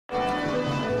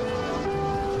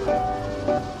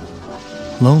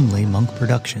Lonely Monk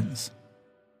Productions.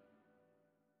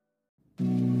 I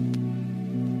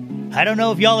don't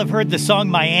know if y'all have heard the song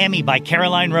Miami by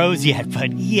Caroline Rose yet,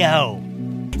 but yo.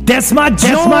 That's my joint!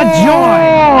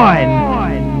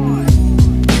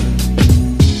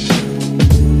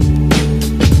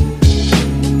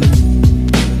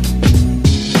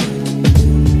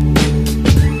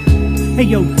 Hey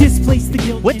yo, displace the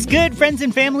guilt. What's good, friends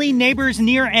and family, neighbors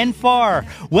near and far?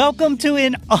 Welcome to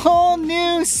an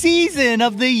all-new season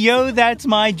of the Yo, That's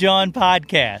My John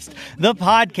podcast. The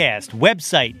podcast,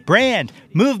 website, brand,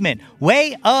 movement,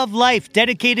 way of life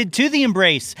dedicated to the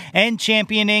embrace and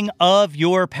championing of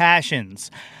your passions.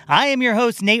 I am your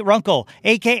host, Nate Runkle,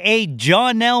 a.k.a.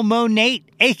 John Elmo Nate,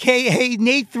 a.k.a.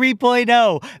 Nate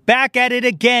 3.0, back at it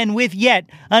again with yet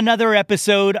another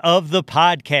episode of the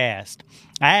podcast.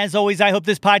 As always, I hope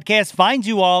this podcast finds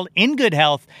you all in good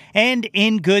health and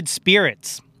in good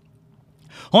spirits.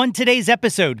 On today's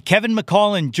episode, Kevin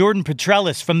McCall and Jordan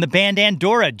Petrellis from the band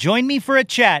Andorra join me for a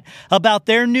chat about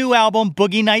their new album,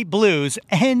 Boogie Night Blues,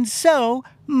 and so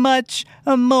much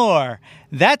more.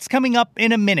 That's coming up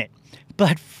in a minute.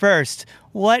 But first,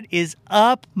 what is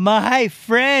up, my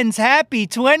friends? Happy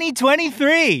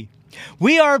 2023!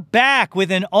 We are back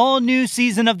with an all-new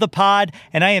season of the pod,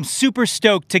 and I am super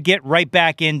stoked to get right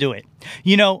back into it.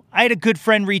 You know, I had a good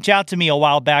friend reach out to me a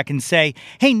while back and say,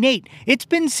 "Hey, Nate, it's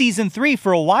been season 3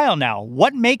 for a while now.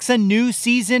 What makes a new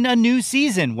season a new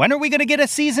season? When are we going to get a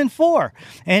season 4?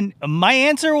 And my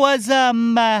answer was,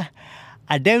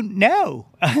 I don't know.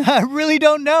 I really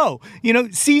don't know. You know,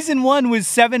 season 1 was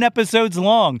 7 episodes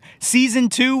long. Season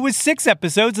 2 was 6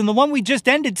 episodes. And the one we just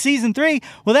ended, season 3,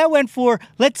 well, that went for,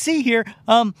 let's see here,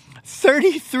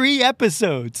 33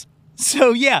 episodes.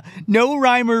 So yeah, no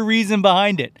rhyme or reason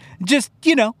behind it. Just,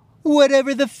 you know,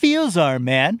 whatever the feels are,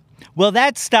 man. Well,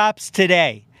 that stops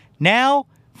today. Now,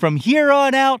 from here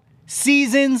on out,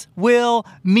 seasons will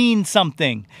mean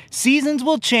something. Seasons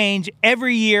will change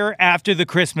every year after the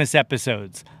Christmas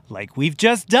episodes, like we've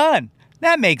just done.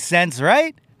 That makes sense,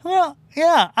 right? Well,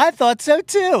 yeah, I thought so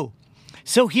too.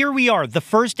 So here we are, the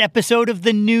first episode of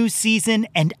the new season,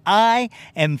 and I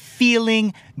am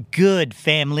feeling good,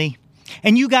 family.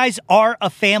 And you guys are a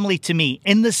family to me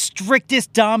in the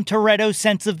strictest Dom Toretto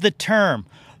sense of the term.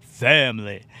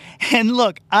 Family. And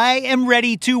look, I am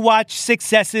ready to watch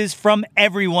successes from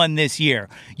everyone this year.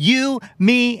 You,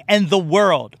 me, and the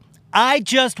world. I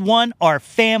just want our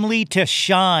family to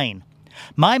shine.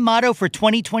 My motto for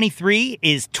 2023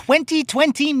 is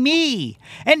 2020 me.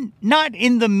 And not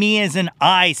in the me as in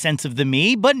I sense of the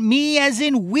me, but me as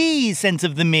in we sense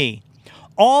of the me.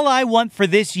 All I want for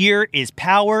this year is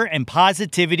power and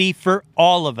positivity for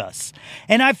all of us.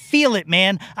 And I feel it,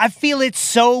 man. I feel it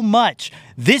so much.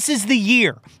 This is the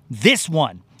year. This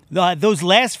one. Those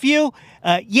last few,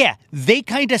 they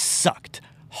kind of sucked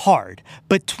hard.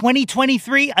 But 2020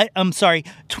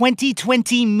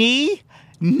 me?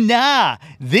 Nah,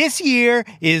 this year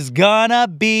is gonna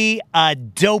be a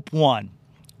dope one.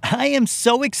 I am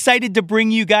so excited to bring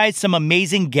you guys some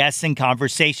amazing guests and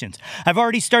conversations. I've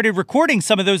already started recording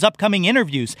some of those upcoming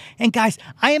interviews. And guys,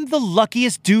 I am the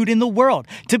luckiest dude in the world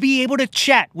to be able to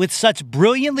chat with such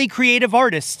brilliantly creative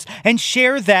artists and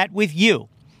share that with you.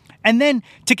 And then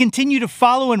to continue to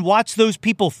follow and watch those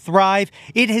people thrive,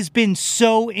 it has been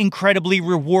so incredibly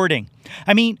rewarding.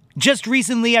 I mean, just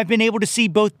recently I've been able to see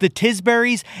both the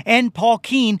Tisburys and Paul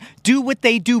Keane do what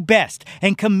they do best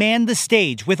and command the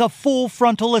stage with a full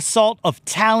frontal assault of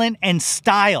talent and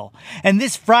style. And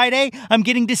this Friday, I'm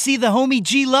getting to see the homie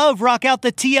G Love rock out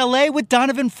the TLA with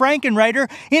Donovan Frankenreiter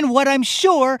in what I'm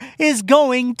sure is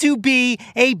going to be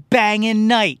a bangin'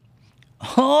 night.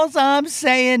 All I'm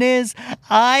saying is,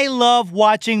 I love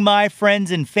watching my friends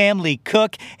and family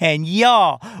cook, and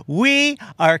y'all, we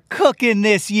are cooking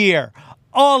this year.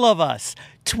 All of us.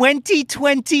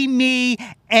 2020 me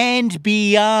and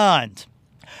beyond.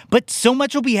 But so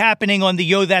much will be happening on the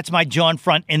Yo, That's My John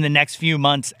front in the next few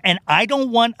months, and I don't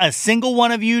want a single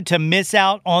one of you to miss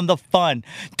out on the fun.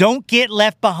 Don't get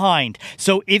left behind.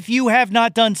 So if you have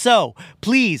not done so,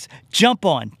 please jump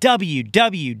on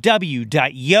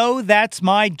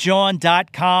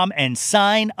www.yothat'smyjohn.com and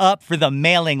sign up for the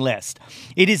mailing list.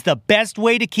 It is the best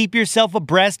way to keep yourself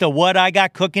abreast of what I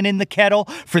got cooking in the kettle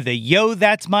for the Yo,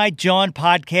 That's My John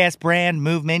podcast brand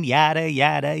movement, yada,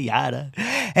 yada, yada.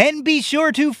 And be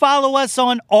sure to follow us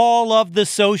on all of the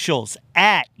socials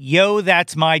at Yo,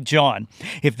 That's My John.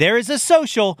 If there is a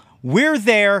social, we're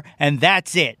there, and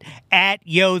that's it. At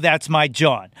Yo, That's My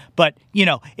John. But, you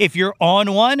know, if you're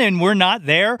on one and we're not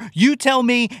there, you tell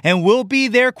me, and we'll be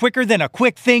there quicker than a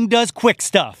quick thing does quick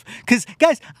stuff. Because,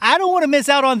 guys, I don't want to miss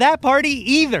out on that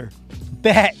party either.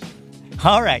 Bet.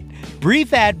 All right.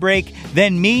 brief ad break,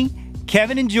 then me,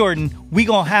 Kevin, and Jordan, we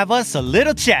gonna have us a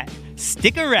little chat.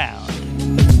 Stick around.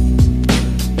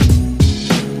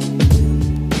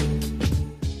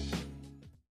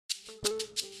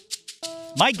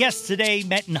 My guests today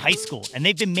met in high school, and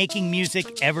they've been making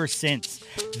music ever since.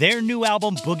 Their new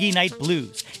album, Boogie Night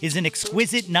Blues, is an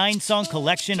exquisite 9-song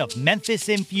collection of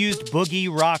Memphis-infused boogie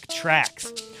rock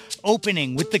tracks.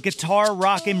 Opening with the guitar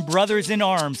rockin' Brothers in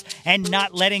Arms and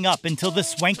Not Letting Up until the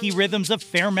swanky rhythms of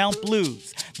Fairmount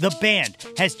Blues, the band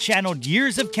has channeled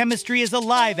years of chemistry as a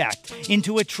live act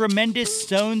into a tremendous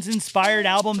Stones-inspired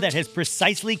album that has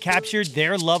precisely captured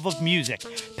their love of music,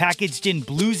 packaged in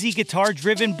bluesy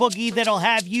guitar-driven boogie that'll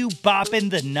have you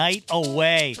bopping the night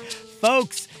away.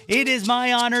 Folks, it is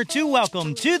my honor to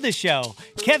welcome to the show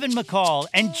Kevin McCall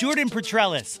and Jordan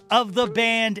Petrellis of the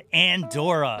band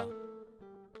Andorra.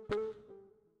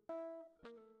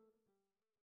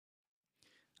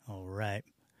 All right.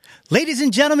 Ladies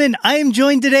and gentlemen, I am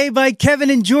joined today by Kevin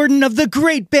and Jordan of the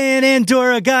great band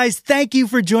Andorra. Guys, thank you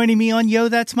for joining me on Yo,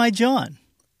 That's My John.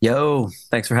 Yo,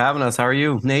 thanks for having us. How are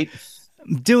you, Nate?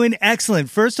 Doing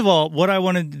excellent. First of all, what I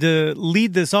wanted to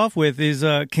lead this off with is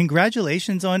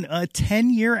congratulations on a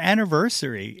 10-year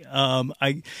anniversary.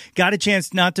 I got a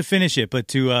chance not to finish it, but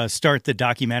to start the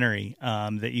documentary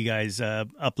that you guys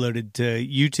uploaded to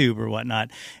YouTube or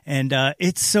whatnot. And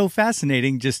it's so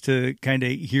fascinating just to kind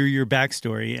of hear your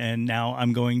backstory. And now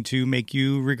I'm going to make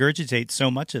you regurgitate so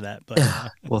much of that. But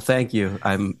well, thank you.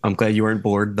 I'm glad you weren't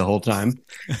bored the whole time.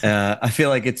 I feel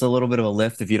like it's a little bit of a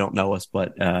lift if you don't know us,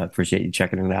 but appreciate you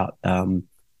checking it out.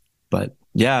 But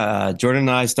yeah, Jordan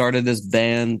and I started this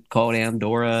band called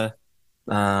Andorra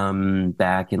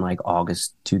back in like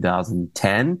August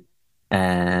 2010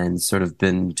 and sort of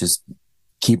been just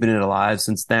keeping it alive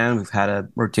since then. We've had a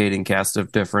rotating cast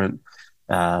of different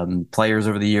players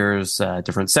over the years,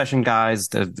 different session guys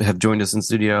that have joined us in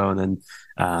studio, and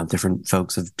then different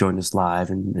folks have joined us live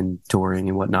and touring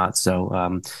and whatnot.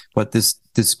 So, but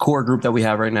this core group that we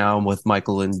have right now with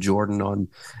Michael and Jordan on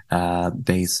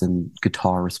bass and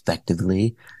guitar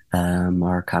respectively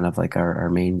are kind of like our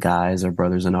main guys, our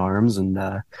brothers in arms. And,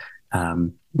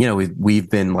 you know, we've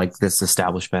been like this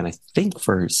established band, I think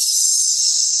for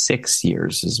 6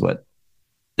 years is what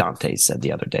Dante said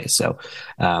the other day. So,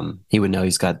 he would know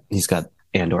he's got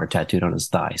Andorra tattooed on his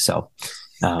thigh. So,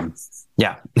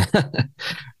 yeah.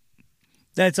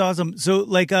 That's awesome. So,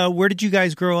 like, where did you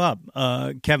guys grow up?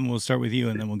 Kevin, we'll start with you,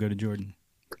 and then we'll go to Jordan.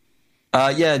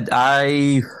 Yeah,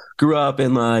 I grew up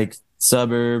in like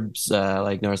suburbs,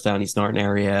 like Norristown, East Norton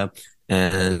area,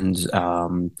 and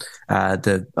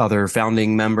the other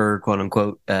founding member, quote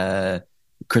unquote,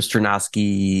 Chris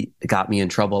Chernosky, got me in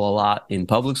trouble a lot in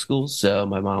public schools. So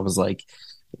my mom was like,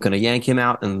 going to yank him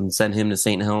out and send him to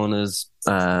St. Helena's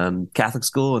Catholic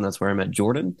school, and that's where I met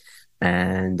Jordan.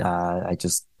 And I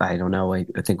don't know, I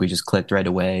think we just clicked right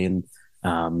away, and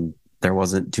there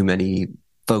wasn't too many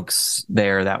folks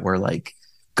there that were like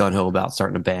gung-ho about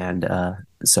starting a band,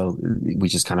 so we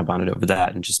just kind of bonded over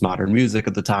that and just modern music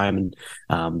at the time,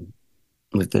 and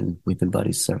we've been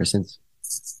buddies ever since.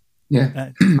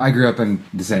 Yeah, I grew up in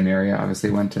the same area.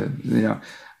 Obviously, went to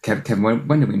Kevin.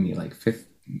 When did we meet? Like fifth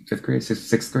grade,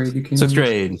 sixth grade. You came. Sixth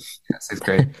grade. Yeah, sixth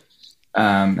grade.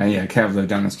 And yeah, Kev lived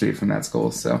down the street from that school,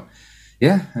 so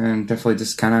yeah, and definitely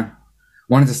just kind of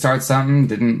wanted to start something.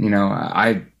 Didn't,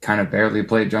 I kind of barely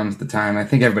played drums at the time. I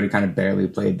think everybody kind of barely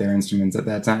played their instruments at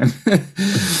that time,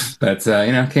 but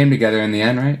came together in the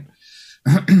end, right?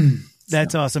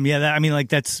 That's awesome. Yeah,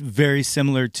 that's very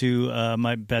similar to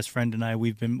my best friend and I.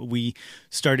 We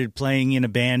started playing in a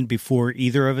band before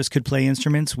either of us could play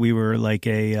instruments. We were like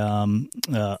a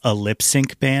lip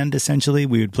sync band, essentially.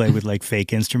 We would play with like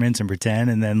fake instruments and pretend,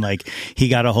 and then like he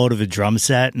got a hold of a drum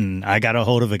set and I got a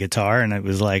hold of a guitar, and it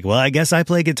was like, well, I guess I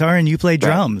play guitar and you play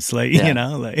drums. Like,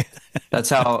 yeah. That's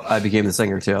how I became the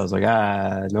singer too. I was like,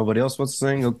 nobody else wants to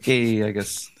sing. Okay, I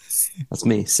guess that's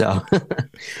me. So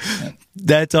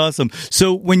that's awesome.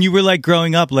 So when you were like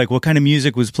growing up, like what kind of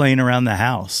music was playing around the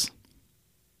house?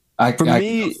 Go ahead.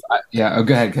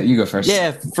 You go first.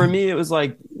 Yeah. For me, it was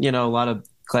like, a lot of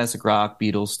classic rock,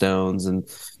 Beatles, Stones, and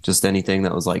just anything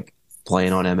that was like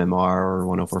playing on MMR or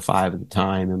 104.5 at the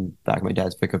time. And back in my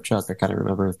dad's pickup truck, I kind of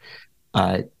remember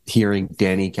hearing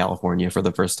Danny California for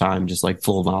the first time, just like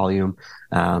full volume.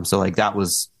 So like that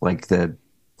was like the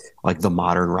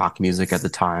modern rock music at the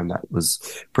time. That was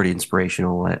pretty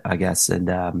inspirational, I guess. And,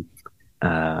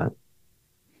 and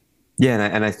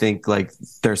I think like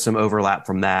there's some overlap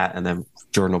from that. And then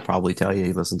Jordan will probably tell you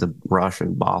he listened to Rush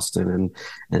and Boston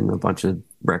and a bunch of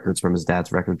records from his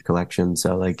dad's record collection.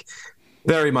 So like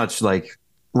very much like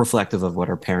reflective of what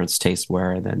our parents' tastes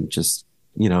were. And then just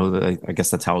I guess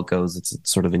that's how it goes. It's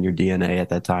sort of in your DNA at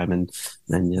that time. And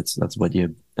that's what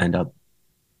you end up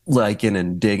liking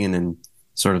and digging and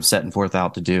sort of setting forth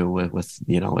out to do with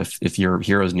if your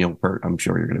hero's Neil Peart, I'm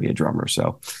sure you're going to be a drummer.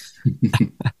 So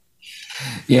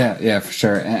yeah, for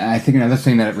sure. And I think another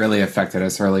thing that really affected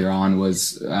us earlier on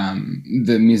was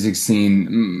the music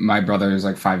scene. My brother is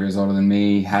like 5 years older than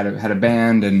me, had a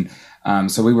band, and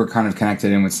so we were kind of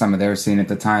connected in with some of their scene at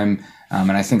the time.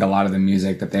 And I think a lot of the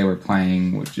music that they were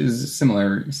playing, which is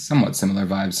somewhat similar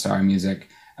vibes to our music,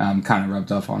 kind of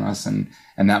rubbed off on us, and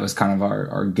that was kind of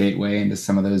our gateway into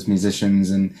some of those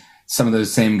musicians. And some of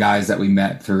those same guys that we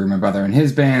met through my brother and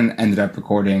his band ended up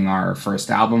recording our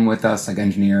first album with us, like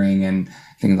engineering and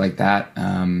things like that.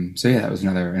 So yeah, that was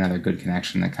another good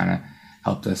connection that kind of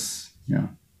helped us,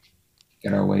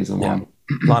 get our ways along.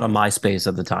 Yeah. A lot of MySpace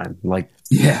at the time,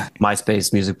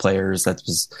 MySpace music players. That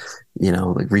was,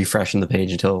 like refreshing the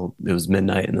page until it was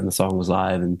midnight, and then the song was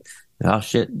live. And oh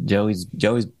shit, Joey's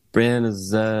band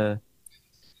has got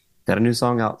a new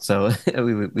song out. So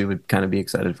we would kind of be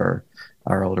excited for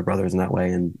our older brothers in that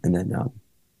way, and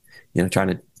then trying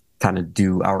to kind of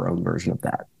do our own version of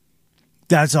that.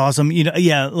 That's awesome.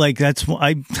 That's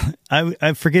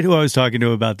I forget who I was talking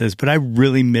to about this, but I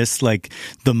really miss like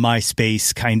the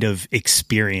MySpace kind of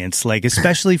experience, like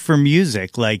especially for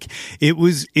music. Like it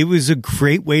was a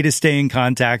great way to stay in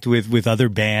contact with other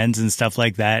bands and stuff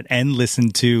like that, and listen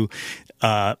to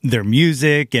their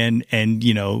music and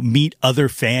meet other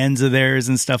fans of theirs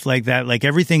and stuff like that. Like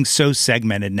everything's so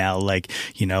segmented now. Like,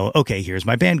 okay, here's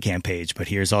my Bandcamp page, but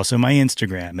here's also my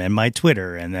Instagram and my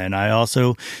Twitter. And then I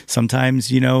also sometimes,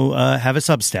 have a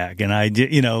Substack, and I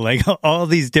did, like all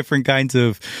these different kinds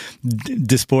of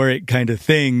disparate kind of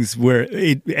things where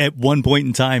it at one point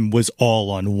in time was all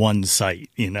on one site,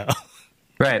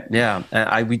 Right.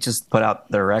 Yeah. We just put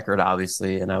out the record,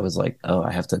 obviously, and I was like, oh,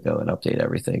 I have to go and update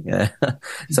everything.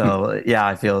 So yeah,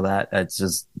 I feel that it's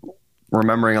just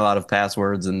remembering a lot of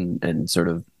passwords and sort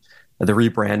of the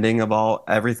rebranding of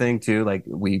everything too. Like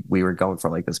we were going for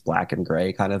like this black and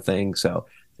gray kind of thing. So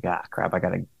crap,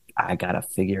 I gotta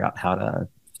figure out how to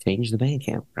change the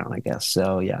Bandcamp around, I guess.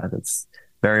 So yeah, that's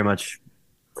very much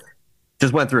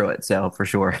just went through it, so for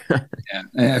sure.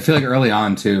 Yeah, I feel like early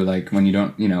on too, like when you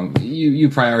don't, you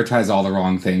prioritize all the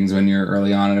wrong things when you're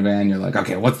early on in a band. You're like,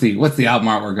 okay, what's the album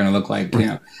artwork going to look like?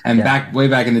 And way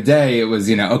back in the day, it was,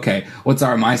 okay, what's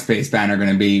our MySpace banner going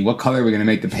to be? What color are we going to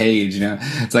make the page?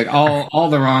 It's like all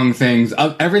the wrong things.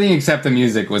 Everything except the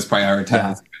music was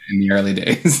prioritized. In the early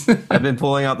days. I've been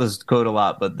pulling out this quote a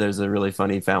lot, but there's a really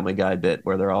funny Family Guy bit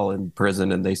where they're all in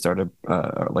prison and they started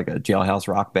like a jailhouse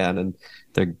rock band, and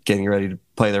they're getting ready to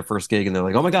play their first gig, and they're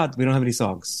like, oh my God, we don't have any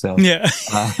songs. So yeah,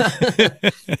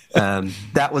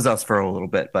 that was us for a little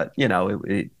bit, but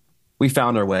we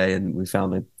found our way, and we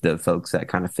found the folks that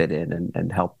kind of fit in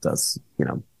and helped us,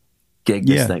 gig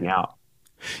this thing out.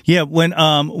 Yeah,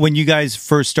 when you guys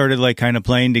first started like kind of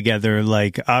playing together,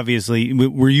 like obviously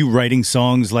were you writing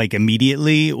songs like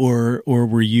immediately, or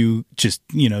were you just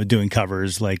doing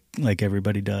covers like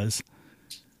everybody does?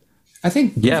 I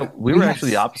think we were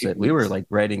actually the opposite. We were like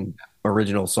writing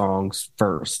original songs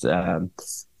first. I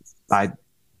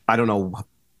don't know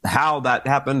how that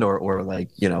happened, or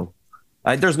like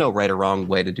there's no right or wrong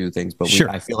way to do things, but sure.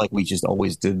 I feel like we just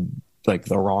always did like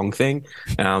the wrong thing,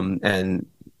 and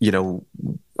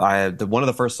one of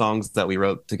the first songs that we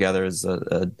wrote together is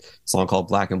a song called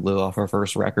Black and Blue off our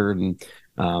first record. And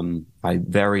I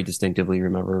very distinctively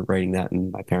remember writing that in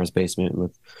my parents' basement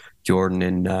with Jordan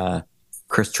and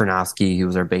Chris Chernosky, who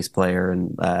was our bass player.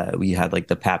 And we had like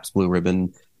the Pabst Blue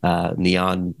Ribbon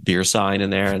neon beer sign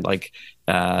in there, and like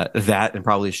that, and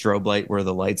probably strobe light were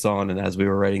the lights on. And as we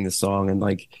were writing the song, and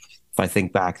like if I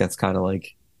think back, that's kind of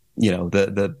like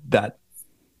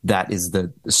that is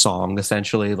the song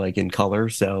essentially, like in color.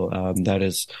 So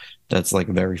that's like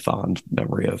a very fond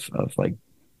memory of like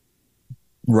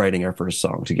writing our first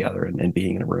song together and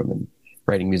being in a room and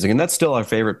writing music. And that's still our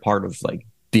favorite part of like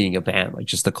being a band, like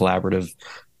just the collaborative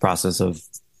process of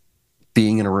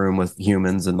being in a room with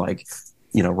humans and like,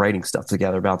 writing stuff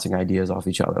together, bouncing ideas off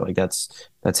each other. Like that's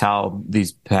how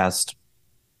these past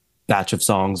batch of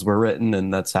songs were written.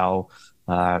 And that's how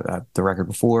the record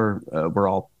before were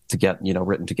all to get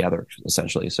written together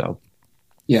essentially. So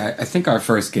yeah, I think our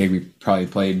first gig we probably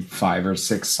played 5 or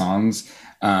 6 songs.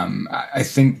 I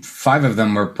think 5 of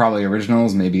them were probably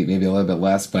originals, maybe a little bit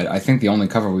less, but I think the only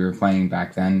cover we were playing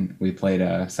back then, we played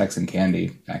Sex and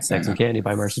Candy back Sex and Candy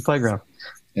by Mercy's Playground.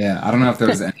 Yeah, I don't know if there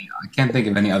was any. I can't think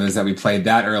of any others that we played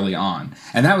that early on,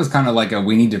 and that was kind of like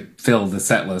we need to fill the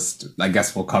set list. I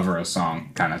guess we'll cover a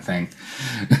song kind of thing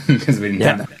because we didn't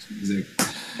have that much music.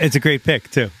 It's a great pick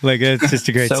too. Like it's just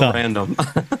a great so song. random.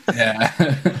 Yeah.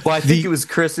 Well, I think it was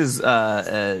Chris's,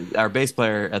 our bass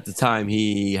player at the time.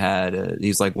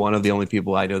 He's like one of the only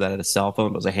people I know that had a cell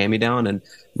phone. It was a hand-me-down, and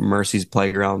Mercy's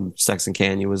Playground, Sex and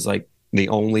Canyon was like the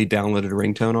only downloaded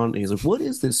ringtone on it. He's like, "What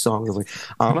is this song?" I was like,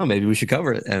 "I don't know. Maybe we should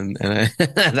cover it." And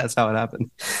that's how it happened.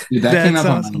 Dude, that That's came up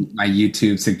awesome. on my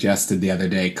YouTube suggested the other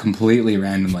day, completely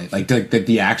randomly, like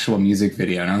the actual music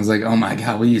video, and I was like, "Oh my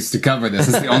god, we used to cover this."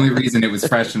 It's the only reason it was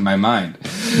fresh in my mind.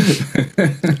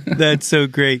 That's so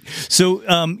great. So,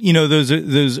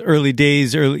 those early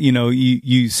days,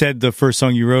 you said the first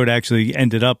song you wrote actually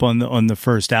ended up on the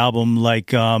first album.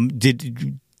 Like,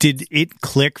 did it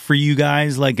click for you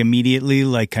guys like immediately,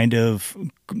 like kind of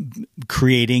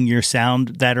creating your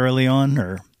sound that early on,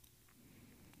 or?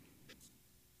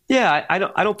 Yeah, I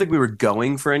don't think we were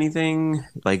going for anything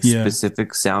like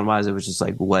specific sound wise. It was just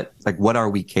like what are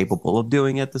we capable of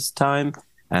doing at this time,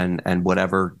 and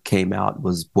whatever came out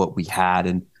was what we had.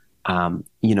 And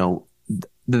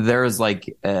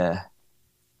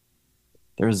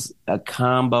there's a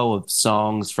combo of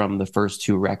songs from the first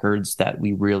two records that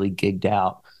we really gigged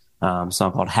out. A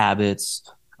song called Habits,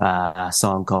 a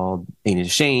song called Ain't It a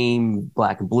Shame,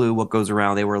 Black and Blue, What Goes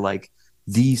Around. They were like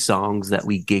the songs that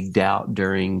we gigged out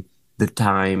during the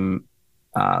time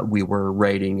we were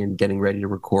writing and getting ready to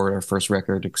record our first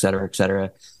record, et cetera, et cetera.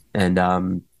 And,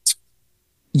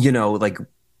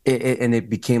 it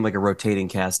became like a rotating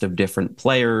cast of different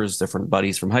players, different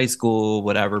buddies from high school,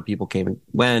 whatever. People came and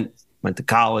went to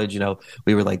college.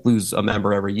 We would like lose a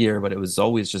member every year, but it was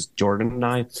always just Jordan and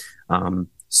I.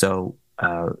 So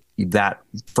that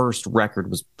first record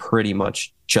was pretty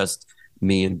much just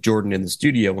me and Jordan in the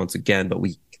studio once again, but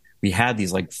we had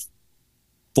these like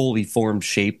fully formed,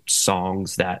 shaped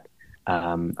songs that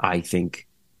I think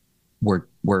were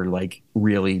like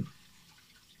really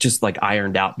just like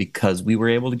ironed out because we were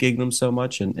able to gig them so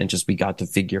much, and just we got to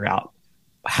figure out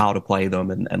how to play them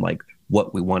and like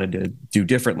what we wanted to do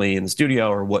differently in the studio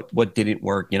or what didn't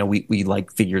work. We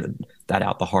like figured that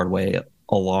out the hard way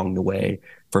along the way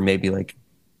for maybe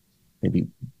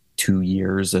 2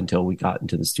 years until we got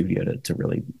into the studio to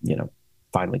really,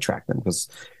 finally track them, because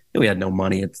we had no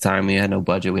money at the time. We had no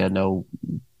budget. We had no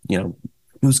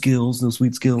skills, no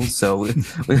sweet skills. So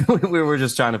we were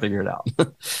just trying to figure it out.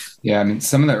 Yeah, I mean,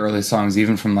 some of the early songs,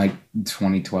 even from like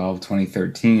 2012,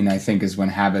 2013, I think is when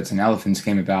Habits and Elephants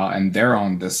came about, and they're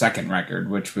on the second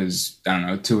record, which was, I don't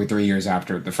know, 2 or 3 years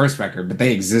after the first record, but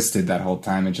they existed that whole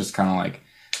time. It just kind of like,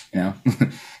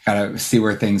 gotta see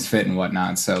where things fit and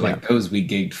whatnot. So like those we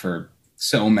gigged for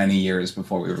so many years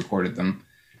before we recorded them.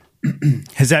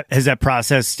 Has that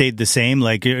process stayed the same?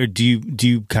 Like, or do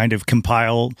you kind of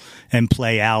compile and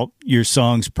play out your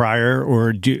songs prior,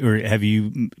 or have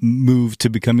you moved to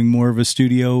becoming more of a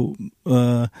studio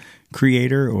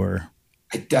creator? Or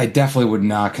I definitely would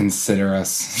not consider us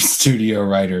studio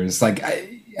writers. Like,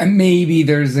 maybe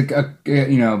there's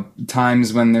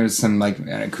times when there's some like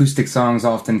acoustic songs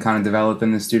often kind of develop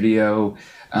in the studio,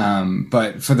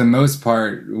 but for the most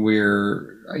part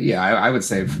I would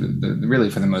say for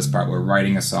the most part, we're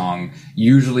writing a song,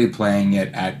 usually playing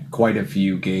it at quite a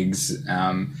few gigs,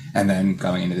 and then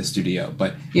going into the studio.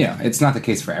 But, it's not the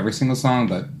case for every single song,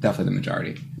 but definitely the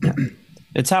majority. Yeah.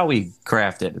 It's how we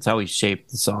craft it. It's how we shape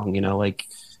the song. Like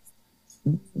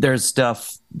there's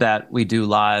stuff that we do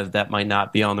live that might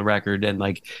not be on the record. And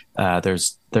like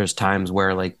there's times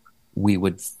where like we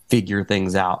would figure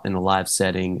things out in a live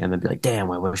setting and then be like, damn,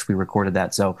 I wish we recorded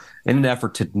that. So in an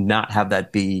effort to not have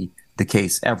that be the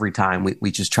case every time,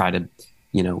 we just try to,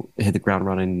 hit the ground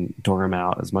running, tour them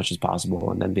out as much as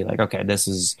possible, and then be like, okay, this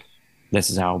is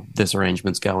how this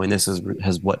arrangement's going. This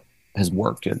has what has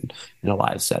worked in a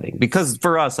live setting. Because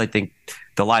for us, I think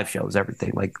the live show is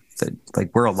everything. Like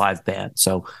we're a live band.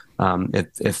 So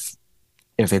if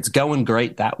it's going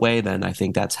great that way, then I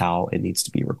think that's how it needs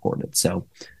to be recorded. So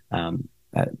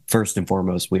first and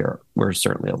foremost, we're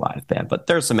certainly a live band, but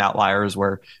there's some outliers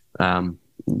where, I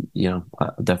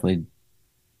definitely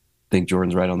think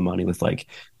Jordan's right on the money with like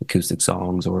acoustic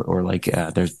songs or like,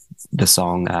 there's the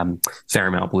song,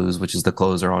 Fairmount Blues, which is the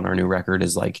closer on our new record,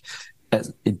 is like,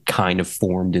 it kind of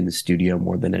formed in the studio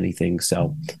more than anything.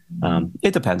 So,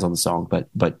 it depends on the song,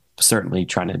 but certainly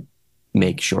trying to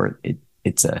make sure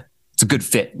it's a good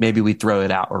fit. Maybe we throw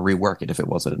it out or rework it if it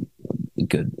wasn't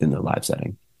good in the live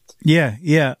setting. Yeah.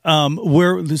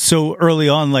 So early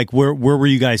on, like where were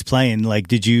you guys playing? Like,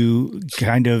 did you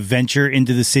kind of venture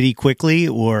into the city quickly,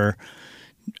 or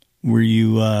were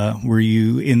you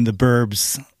in the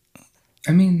burbs?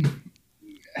 I mean,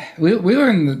 we were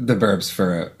in the burbs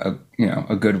for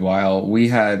a good while. We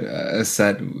had a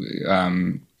set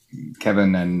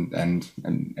Kevin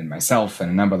and myself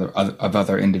and a number of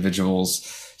other individuals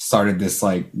started this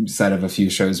like set of a few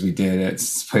shows we did at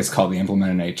this place called the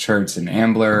Implemented Church in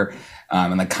Ambler.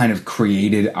 And like kind of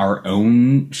created our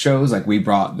own shows. Like we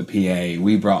brought the PA,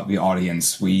 we brought the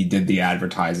audience, we did the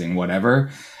advertising,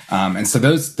 whatever. And so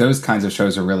those kinds of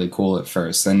shows are really cool at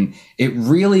first. And it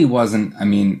really wasn't, I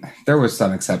mean, there were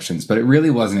some exceptions, but it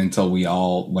really wasn't until we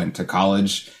all went to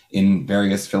college in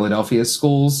various Philadelphia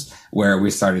schools where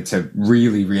we started to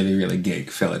really, really, really gig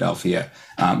Philadelphia.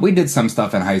 We did some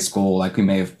stuff in high school. Like we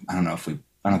may have,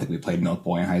 I don't think we played Milk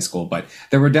Boy in high school, but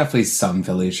there were definitely some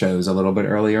Philly shows a little bit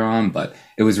earlier on, but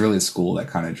it was really school that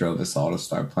kind of drove us all to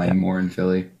start playing more in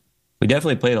Philly. We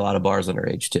definitely played a lot of bars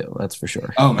underage too. That's for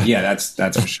sure. Oh yeah, that's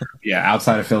for sure. Yeah.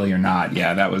 Outside of Philly or not.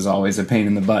 Yeah. That was always a pain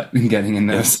in the butt in getting in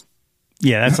those.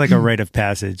 Yeah, that's like a rite of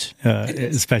passage,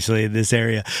 especially in this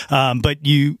area. But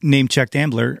you name checked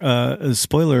Ambler.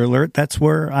 Spoiler alert, that's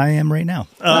where I am right now.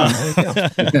 I'm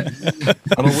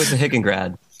with the Hicken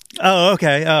grad. Oh,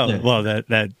 okay. Oh, yeah. Well,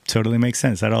 that totally makes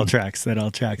sense. That all tracks.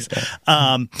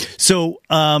 So,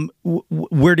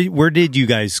 where did you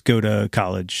guys go to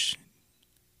college?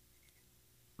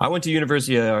 I went to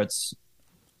University of the Arts.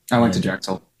 I went to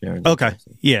Drexel. Okay.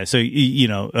 Yeah. So,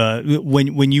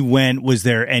 when you went, was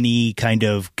there any kind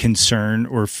of concern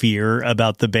or fear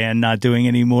about the band not doing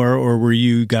anymore? Or were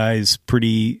you guys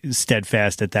pretty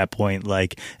steadfast at that point?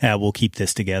 Like, we'll keep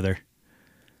this together.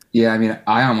 Yeah. I mean,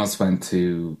 I almost went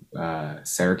to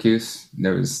Syracuse.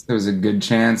 There was a good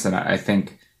chance. And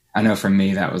I know for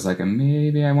me, that was like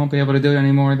maybe I won't be able to do it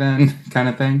anymore then kind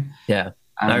of thing. Yeah.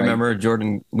 I remember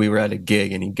Jordan, we were at a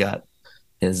gig and he got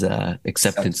his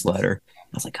acceptance letter.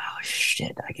 I was like, oh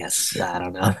shit, I guess, I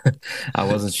don't know. I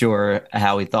wasn't sure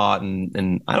how he thought.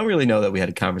 And I don't really know that we had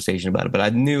a conversation about it, but I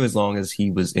knew as long as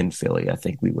he was in Philly, I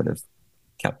think we would have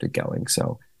kept it going.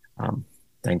 So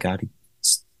thank God he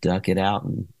stuck it out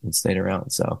and stayed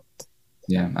around. So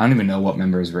yeah, I don't even know what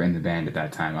members were in the band at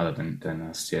that time other than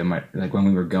us two. Like when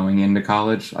we were going into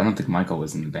college, I don't think Michael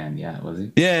was in the band yet, was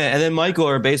he? Yeah, and then Michael,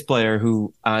 our bass player,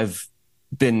 who I've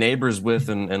been neighbors with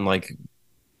and like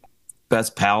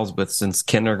best pals with since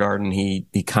kindergarten, he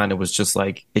kind of was just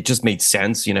like, it just made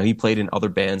sense. You know, he played in other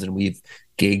bands and we've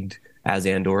gigged as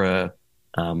Andorra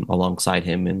alongside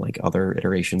him in like other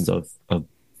iterations of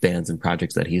bands and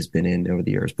projects that he's been in over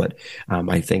the years. But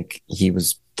I think he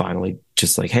was finally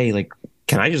just like, hey, like,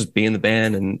 can I just be in the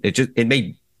band? And it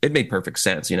made perfect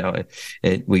sense. You know,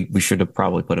 we should have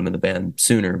probably put him in the band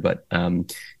sooner, but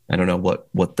I don't know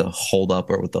what the hold up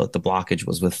or what the blockage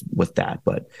was with that,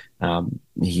 but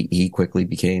he quickly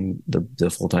became the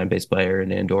full-time bass player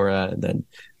in Andorra. And then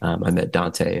I met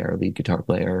Dante, our lead guitar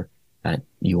player, at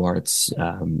UArts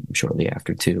shortly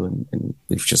after too. And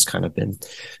we've just kind of been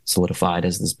solidified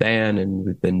as this band, and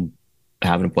we've been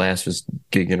having a blast just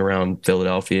gigging around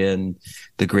Philadelphia and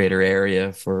the greater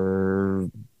area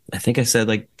for, I think I said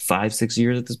like 5-6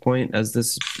 years at this point as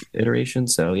this iteration.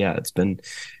 So yeah, it's been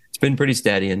pretty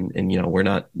steady, and you know, we're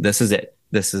not, this is it.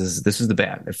 This is the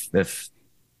band.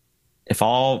 If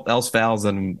all else fails,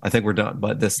 then I think we're done.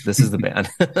 But this is the band.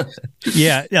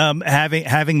 Yeah,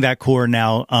 having that core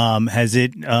now, has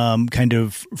it kind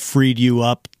of freed you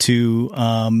up to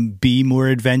be more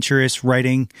adventurous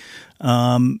writing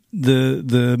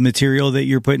the material that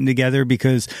you're putting together?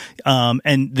 Because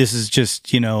and this is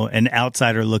just, you know, an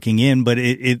outsider looking in, but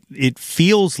it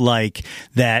feels like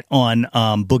that on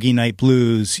Boogie Night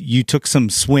Blues you took some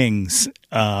swings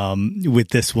with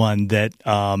this one that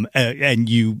and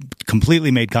you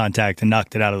completely made contact and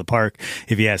knocked it out of the park,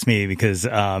 if you ask me, because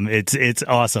it's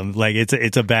awesome. Like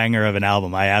it's a banger of an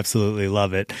album. I absolutely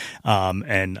love it.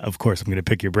 And of course I'm going to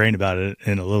pick your brain about it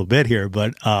in a little bit here,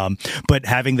 but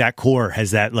having that core,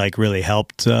 has that like really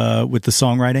helped with the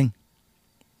songwriting?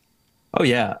 Oh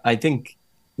yeah, I think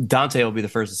Dante will be the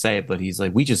first to say it, but he's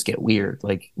like, we just get weird,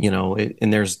 like, you know,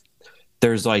 and there's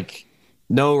like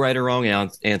no right or wrong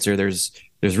answer. There's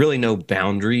really no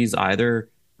boundaries either.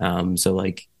 So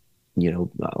like, you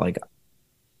know, like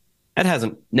that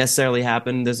hasn't necessarily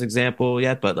happened this example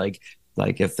yet, but like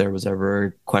if there was ever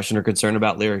a question or concern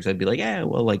about lyrics, I'd be like, yeah,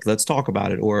 well, like, let's talk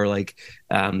about it. Or like,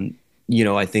 you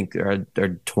know, I think our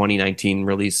 2019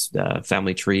 release,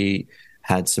 Family Tree,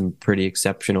 had some pretty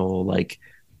exceptional, like,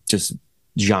 just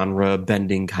genre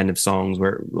bending kind of songs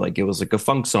where like it was like a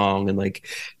funk song, and like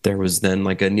there was then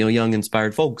like a Neil Young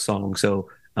inspired folk song. So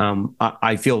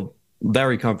I feel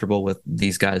very comfortable with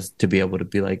these guys to be able to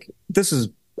be like,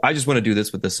 I just want to do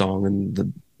this with this song,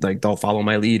 and like they'll follow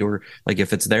my lead, or like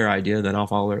if it's their idea, then I'll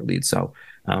follow their lead. So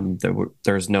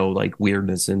there's no like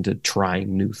weirdness into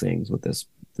trying new things with this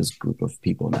group of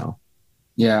people now.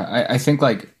 Yeah, I think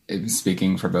like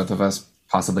speaking for both of us,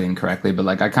 possibly incorrectly, but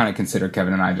like I kind of consider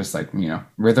Kevin and I just like,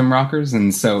 rhythm rockers.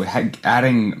 And so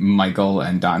adding Michael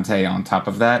and Dante on top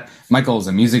of that, Michael's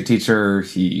a music teacher.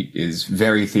 He is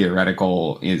very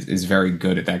theoretical, is very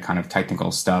good at that kind of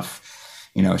technical stuff,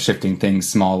 shifting things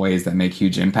small ways that make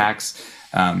huge impacts.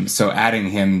 So adding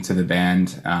him to the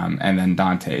band, and then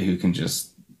Dante, who can just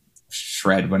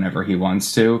shred whenever he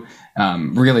wants to,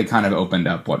 really kind of opened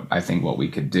up what we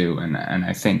could do. And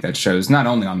I think that shows not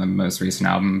only on the most recent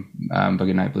album,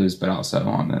 Boogie Night Blues, but also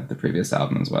on the previous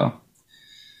album as well.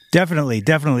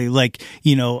 Definitely. Like,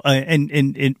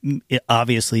 and it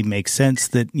obviously makes sense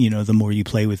that, the more you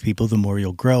play with people, the more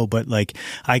you'll grow. But like,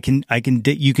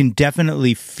 you can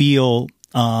definitely feel,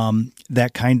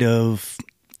 that kind of,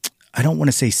 I don't want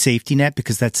to say safety net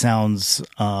because that sounds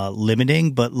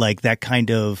limiting, but like that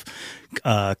kind of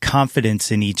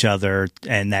confidence in each other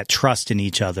and that trust in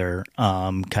each other,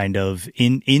 kind of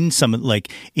in some,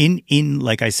 like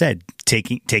like I said,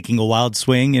 taking a wild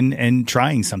swing and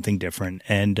trying something different,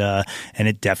 and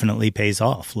it definitely pays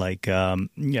off. Like I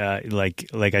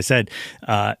said,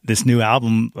 this new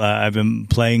album I've been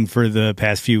playing for the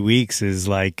past few weeks is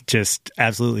like just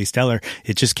absolutely stellar.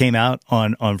 It just came out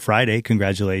on Friday.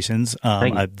 Congratulations.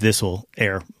 This will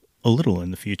air a little in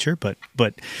the future, but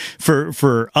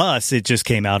for us, it just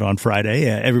came out on Friday.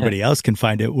 Everybody else can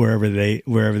find it wherever they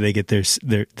get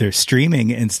their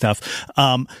streaming and stuff.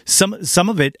 Some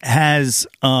of it has,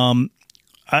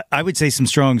 I would say, some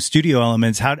strong studio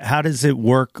elements. How does it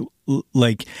work?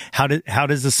 Like how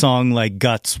does a song like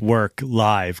Guts work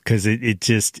live? Because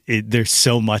there's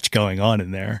so much going on in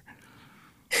there.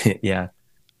 Yeah.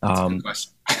 That's a good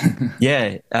question.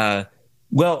 Yeah.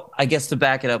 Well, I guess to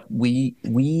back it up,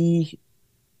 we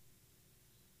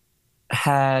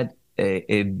had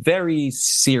a very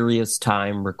serious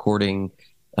time recording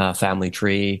Family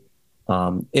Tree.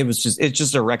 It's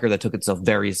just a record that took itself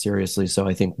very seriously. So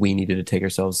I think we needed to take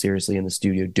ourselves seriously in the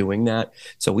studio doing that.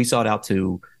 So we sought out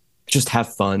to just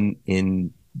have fun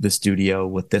in the studio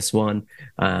with this one.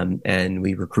 And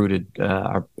we recruited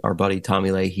our buddy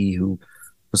Tommy Leahy, who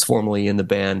was formerly in the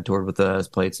band, toured with us,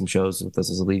 played some shows with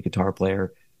us as a lead guitar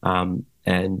player. And,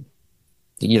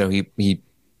 he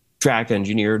track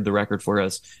engineered the record for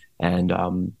us.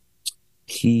 And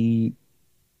he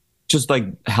just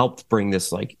like helped bring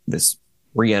this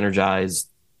re-energized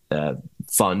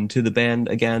fun to the band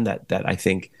again that I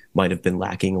think might have been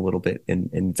lacking a little bit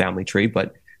in Family Tree.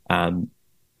 But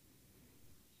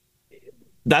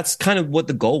that's kind of what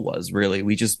the goal was, really.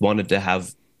 We just wanted to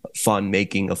have fun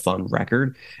making a fun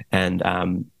record, and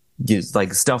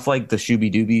like stuff like the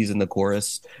shooby doobies in the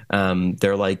chorus,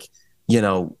 they're like,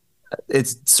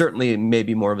 it's certainly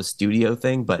maybe more of a studio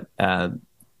thing, but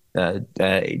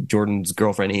Jordan's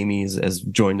girlfriend Amy has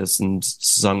joined us and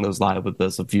sung those live with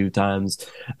us a few times.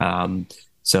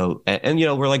 So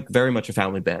we're like very much a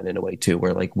family band in a way too,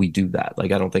 where like we do that.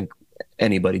 Like I don't think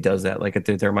anybody does that. Like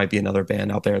there might be another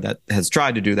band out there that has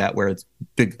tried to do that where it's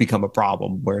become a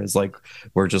problem, whereas like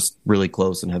we're just really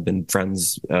close and have been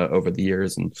friends over the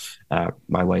years, and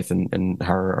my wife and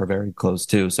her are very close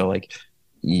too. So like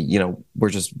we're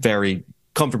just very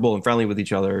comfortable and friendly with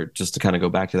each other, just to kind of go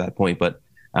back to that point. But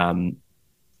am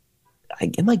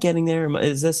I getting there?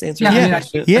 Is this answering?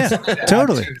 Yeah,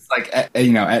 totally. It's like at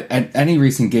any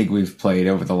recent gig we've played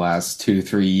over the last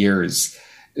 2-3 years,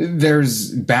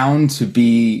 there's bound to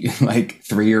be like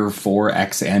 3 or 4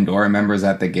 ex-Andorra members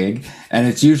at the gig, and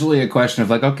it's usually a question of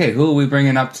like, okay, who are we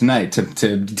bringing up tonight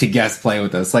to guest play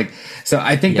with us? Like, so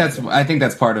I think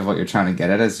that's part of what you're trying to get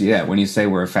at. Is when you say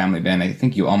we're a family band, I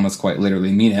think you almost quite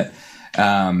literally mean it.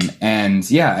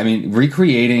 And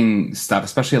recreating stuff,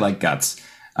 especially like Guts.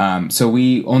 So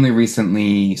we only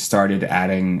recently started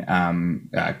adding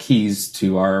keys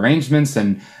to our arrangements,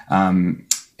 and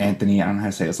Anthony, I don't know how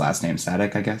to say his last name,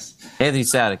 Sadek, I guess. Anthony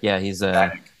Sadek, yeah, he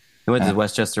went to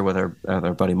Westchester with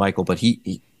our buddy Michael, but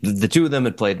the two of them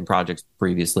had played in projects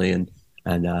previously, and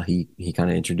he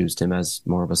kind of introduced him as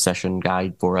more of a session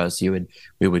guide for us.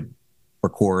 We would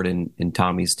record in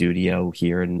Tommy's studio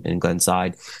here in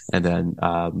Glenside, and then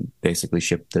basically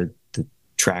ship the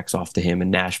tracks off to him in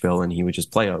Nashville, and he would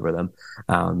just play over them.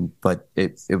 But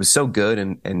it was so good,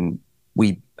 and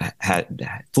we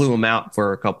flew him out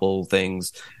for a couple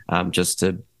things, just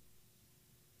to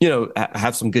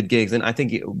have some good gigs. And I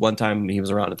think one time he was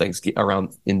around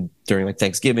during like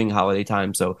Thanksgiving holiday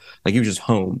time, so like he was just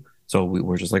home, so we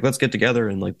were just like, let's get together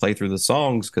and like play through the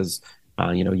songs, because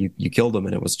you killed them,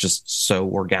 and it was just so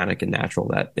organic and natural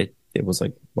that it was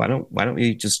like, why don't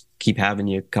we just keep having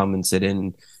you come and sit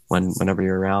in whenever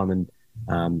you're around.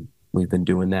 And we've been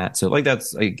doing that. So like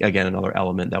that's again another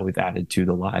element that we've added to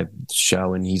the live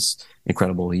show, and he's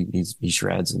incredible. He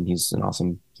shreds, and he's an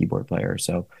awesome keyboard player.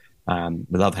 So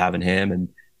we love having him,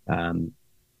 and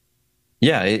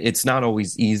yeah, it's not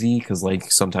always easy because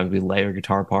like sometimes we layer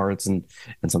guitar parts, and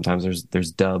sometimes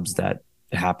there's dubs that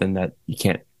happen that you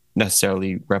can't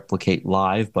necessarily replicate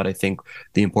live. But I think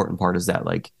the important part is that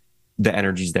like the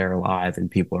energy's there live and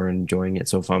people are enjoying it.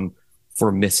 So if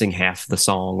we're missing half the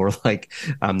song, or like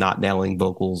I'm not nailing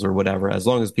vocals or whatever, as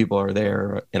long as people are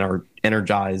there and are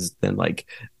energized, then like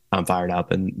I'm fired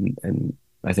up, and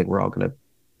I think we're all gonna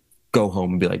go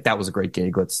home and be like, that was a great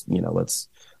gig. Let's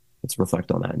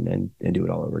reflect on that and do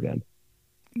it all over again.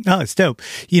 Oh, it's dope.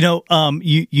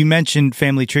 You mentioned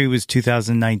Family Tree was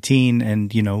 2019,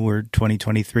 and we're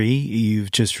 2023.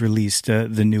 You've just released the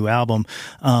new album.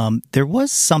 There was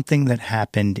something that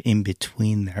happened in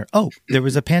between there. Oh, there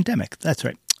was a pandemic. That's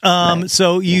right. Right.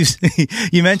 So you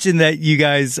mentioned that you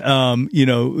guys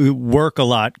work a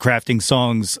lot crafting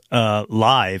songs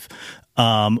live.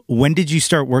 When did you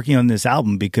start working on this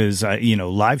album? Because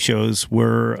live shows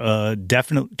were a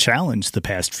definite challenge the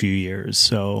past few years.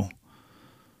 So.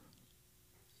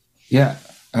 Yeah,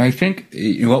 I think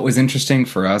what was interesting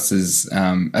for us is,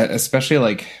 especially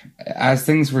like as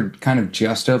things were kind of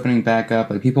just opening back up,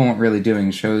 like people weren't really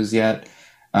doing shows yet.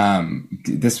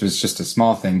 This was just a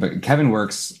small thing, but Kevin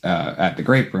works at the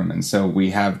Grape Room, and so we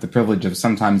have the privilege of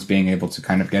sometimes being able to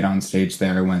kind of get on stage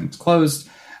there when it's closed.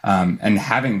 And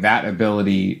having that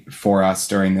ability for us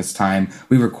during this time,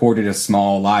 we recorded a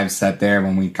small live set there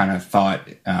when we kind of thought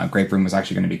Grape Room was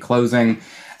actually going to be closing.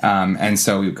 And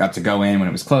so we got to go in when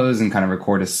it was closed and kind of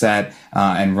record a set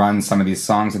and run some of these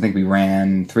songs. I think we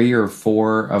ran 3 or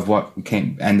 4 of what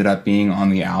ended up being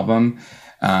on the album,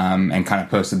 and kind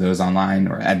of posted those online,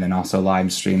 and then also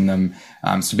live streamed them.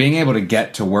 So being able to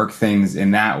get to work things in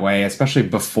that way, especially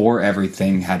before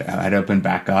everything had opened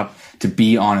back up, to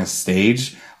be on a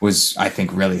stage was, I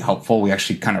think, really helpful. We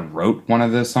actually kind of wrote one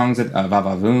of the songs at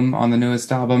Vavavoom on the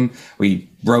newest album. We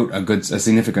wrote a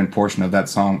significant portion of that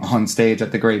song on stage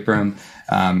at the Grape Room.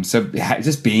 So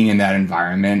just being in that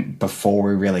environment before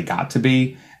we really got to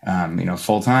be,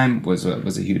 full time was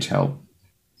a huge help.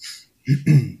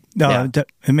 No, Yeah.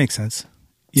 It makes sense.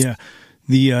 Yeah.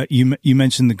 You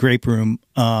mentioned the Grape Room.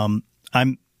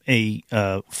 I'm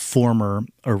a former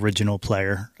original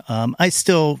player. I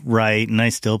still write and I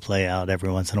still play out every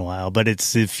once in a while, but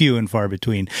it's few and far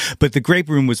between. But the Grape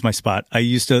Room was my spot. I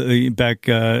used to back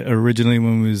originally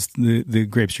when it was the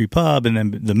Grape Street Pub, and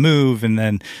then the Move, and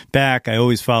then back. I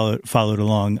always followed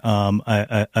along.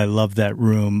 I love that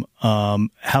room.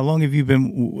 How long have you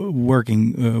been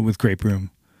working with Grape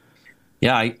Room?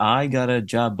 Yeah, I got a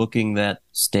job booking that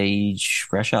stage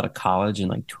fresh out of college in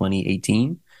like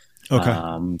 2018.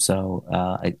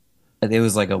 Okay. It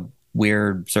was like a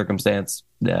weird circumstance.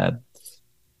 Had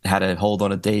a hold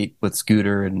on a date with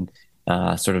Scooter and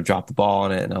sort of dropped the ball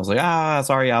on it. And I was like,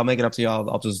 sorry, I'll make it up to you.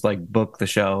 I'll just like book the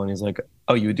show. And he's like,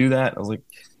 oh, you would do that? I was like,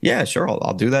 yeah, sure.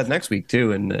 I'll do that next week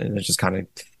too. And it just kind of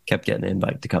kept getting an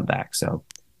invite to come back. So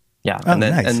yeah.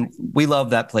 Nice. And we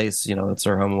love that place. It's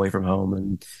our home away from home.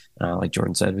 And like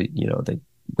Jordan said,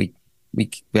 we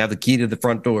have the key to the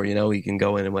front door. We can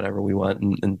go in and whatever we want,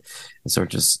 and sort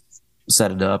of just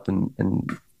set it up, and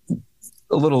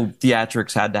a little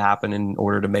theatrics had to happen in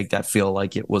order to make that feel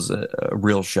like it was a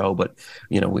real show. But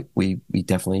we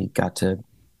definitely got to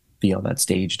be on that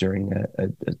stage during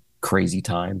a crazy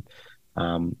time,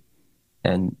 and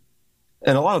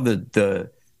a lot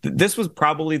of this was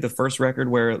probably the first record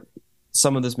where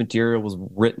some of this material was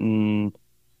written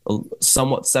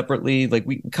somewhat separately. Like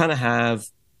we kind of have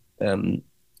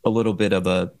a little bit of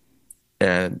a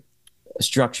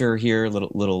structure here, a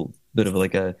little bit of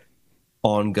like a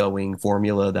ongoing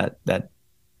formula that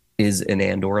is an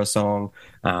Andorra song,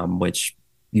 which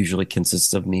usually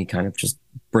consists of me kind of just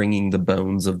bringing the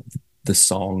bones of the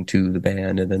song to the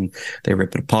band, and then they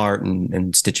rip it apart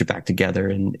and stitch it back together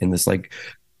in this like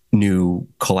new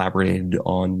collaborated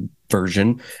on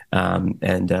version.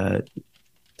 I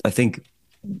think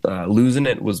Losing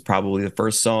It was probably the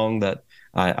first song that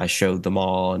I showed them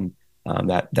all, and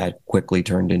that quickly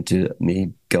turned into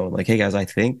me going like, hey guys, I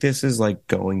think this is like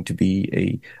going to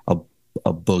be a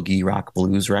boogie rock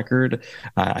blues record.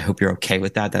 I hope you're okay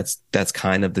with that. That's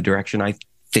kind of the direction I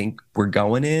think we're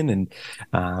going in, and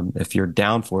if you're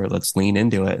down for it, let's lean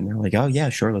into it. And they're like, oh yeah,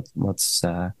 sure, let's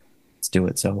do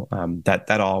it. So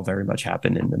that all very much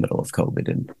happened in the middle of COVID,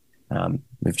 and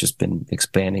we've just been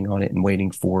expanding on it and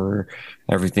waiting for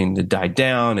everything to die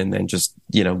down, and then just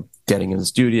getting in the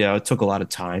studio. It took a lot of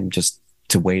time just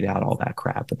to wait out all that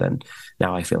crap. But then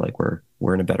now I feel like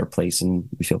we're in a better place and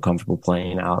we feel comfortable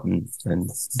playing out and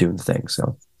doing the thing.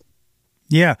 So.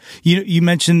 Yeah, you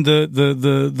mentioned the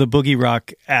boogie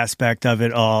rock aspect of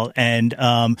it all, and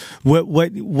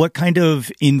what kind of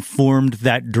informed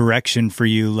that direction for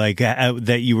you, like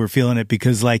that you were feeling it?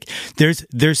 Because like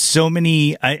there's so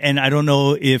many, and I don't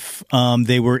know if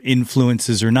they were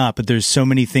influences or not, but there's so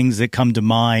many things that come to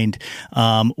mind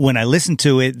when I listen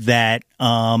to it that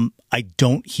I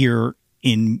don't hear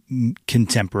in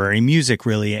contemporary music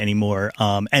really anymore,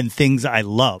 and things I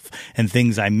love and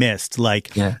things I missed.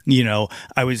 Like, you know,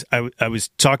 I was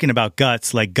talking about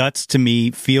Guts. Like Guts to me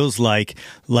feels like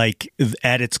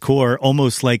at its core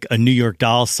almost like a New York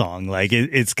Dolls song. Like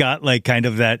it's got like kind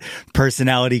of that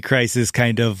personality crisis,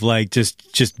 kind of like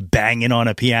just banging on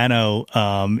a piano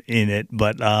in it.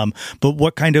 But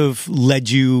what kind of led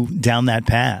you down that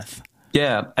path?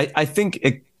 Yeah, I think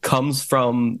it comes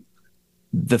from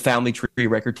the Family Tree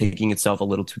record taking itself a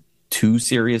little too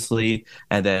seriously,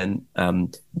 and then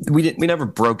we never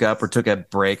broke up or took a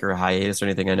break or a hiatus or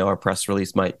anything. I know our press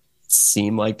release might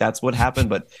seem like that's what happened,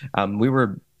 but we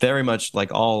were very much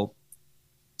like all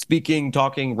speaking,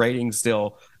 talking, writing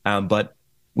still, but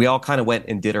we all kind of went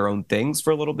and did our own things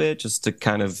for a little bit just to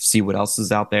kind of see what else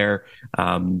is out there.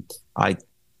 I've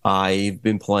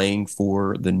been playing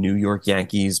for the New York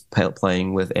Yankees,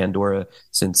 playing with Andorra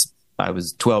since I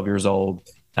was 12 years old.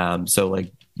 So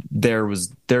like there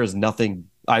is nothing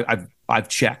I've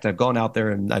checked. I've gone out there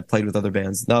and I've played with other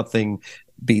bands. Nothing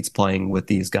beats playing with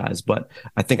these guys, but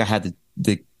I think I had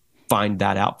to find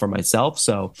that out for myself.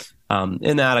 So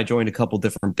in that I joined a couple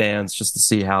different bands just to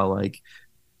see how like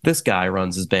this guy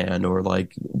runs his band, or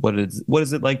like what is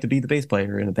it like to be the bass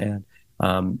player in a band.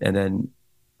 And then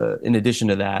in addition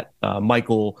to that,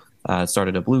 Michael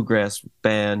started a bluegrass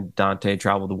band. Dante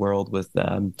traveled the world with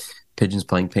Pigeons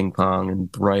playing ping pong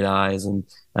and Bright Eyes. And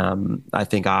I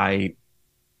think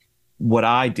what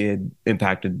I did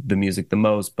impacted the music the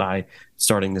most by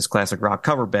starting this classic rock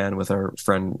cover band with our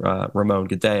friend Ramon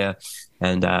Gadea.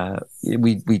 And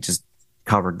we just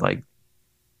covered like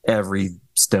every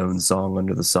Stones song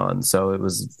under the sun. So it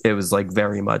was like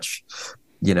very much,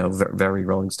 you know, very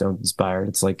Rolling Stones inspired.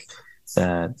 It's like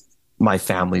my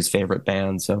family's favorite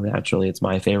band, so naturally it's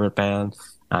my favorite band.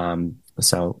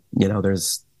 So you know,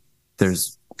 there's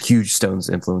huge Stones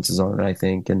influences on it, I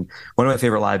think. And one of my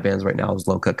favorite live bands right now is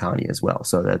Low Cut Connie as well.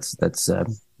 So that's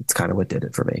kind of what did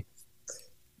it for me.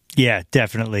 Yeah,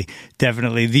 definitely.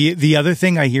 The other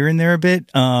thing I hear in there a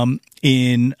bit,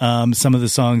 in some of the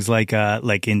songs, like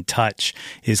In Touch,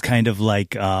 is kind of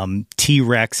like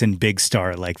T-Rex and Big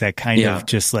Star, like that kind of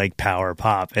just like power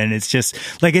pop, and it's just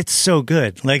like it's so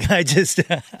good. Like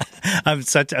I'm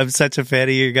such a fan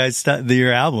of your guys'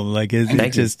 your album. Like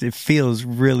it feels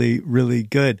really really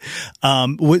good.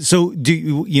 So do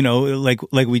you know like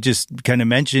we just kind of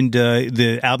mentioned,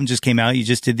 the album just came out. You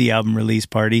just did the album release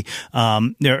party.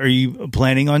 Are you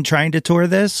planning on trying to tour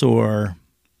this, or?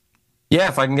 Yeah,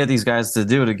 if I can get these guys to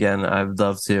do it again, I'd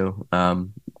love to.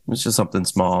 It's just something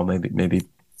small, maybe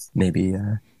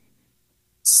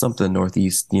something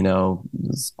northeast. You know,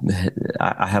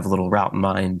 I have a little route in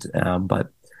mind,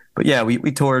 but yeah,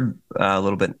 we toured a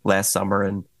little bit last summer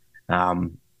and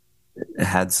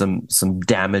had some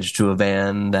damage to a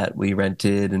van that we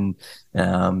rented, and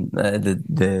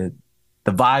the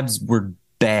vibes were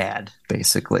bad,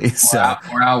 basically. So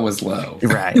morale was low,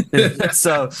 right?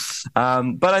 So,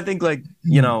 but I think like,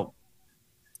 you know,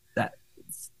 that,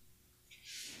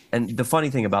 and the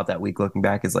funny thing about that week, looking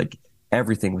back, is like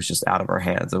everything was just out of our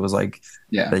hands. It was like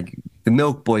the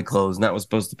Milk Boy closed, and that was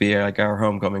supposed to be like our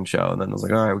homecoming show, and then it was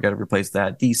like, all right, we got to replace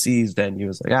that. DC's venue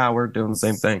was like, we're doing the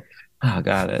same thing.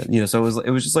 Got it. You know, so it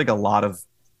was just like a lot of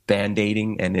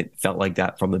band-aiding, and it felt like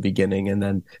that from the beginning. And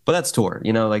then, but that's tour,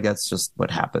 you know, like that's just what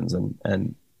happens.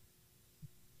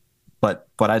 But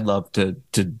I'd love to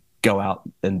go out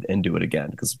and do it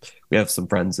again, because we have some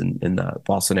friends in the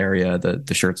Boston area,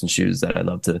 the Shirts and Shoes, that I'd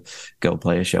love to go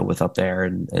play a show with up there,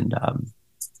 and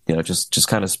you know, just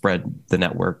kind of spread the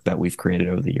network that we've created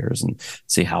over the years and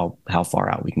see how far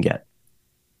out we can get.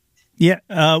 Yeah.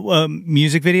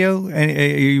 Music video? Are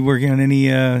you working on any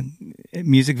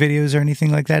music videos or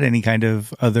anything like that? Any kind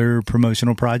of other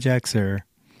promotional projects, or?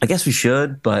 I guess we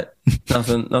should, but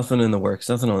nothing in the works,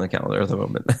 nothing on the calendar at the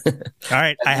moment. All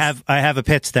right, I have a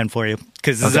pitch then for you,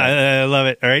 because I love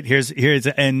it. All right, here's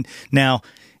and now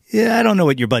yeah, I don't know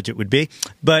what your budget would be,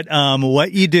 but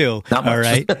what you do, Not much. all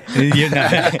right,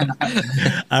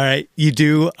 all right, you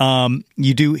do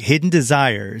Hidden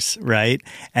Desires, right,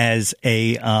 as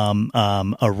a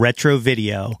retro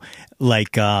video,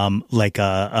 like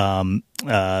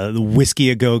Whiskey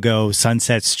A Go Go,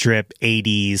 Sunset Strip,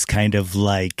 80s kind of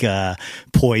like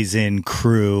Poison,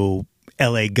 Crew,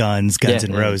 LA Guns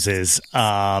N' Roses.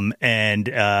 And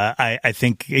I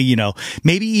think,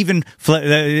 maybe even,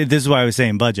 this is why I was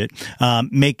saying budget,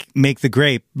 make the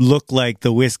grape look like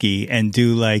the whiskey and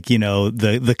do like,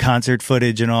 the concert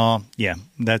footage and all. Yeah,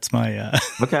 that's my,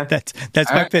 Okay.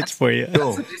 that's my pitch for you. It's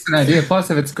Cool. a decent idea. Plus,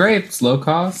 if it's grape, it's low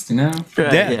cost,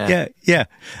 Yeah.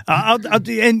 I'll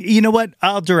and you know what?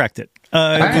 I'll direct it.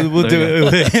 We'll do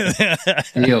it.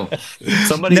 Deal.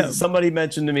 Somebody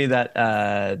mentioned to me that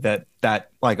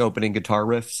that like opening guitar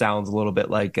riff sounds a little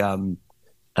bit like I'm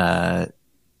drawing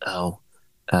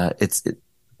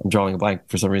a blank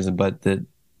for some reason, but the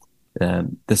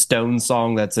Stones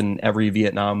song that's in every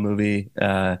Vietnam movie.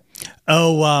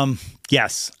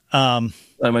 Yes. Am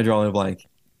I drawing a blank?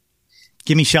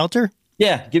 Give Me Shelter.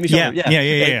 Yeah, Give Me Shelter.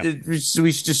 Yeah. We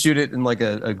should just shoot it in like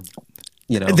a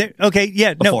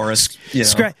forest.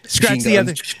 Scratch the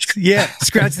other. guns. Yeah,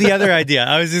 scratch the other idea.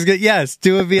 I was just going, yes,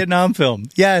 do a Vietnam film.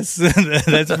 Yes,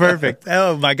 that's perfect.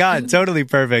 Oh my God, totally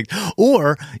perfect.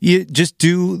 Or you just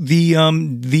do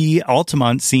the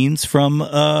Altamont scenes from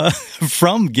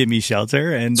Give Me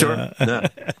Shelter and Sure.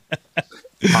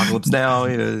 Apocalypse Now,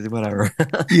 whatever.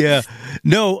 Yeah.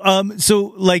 No,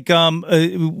 so like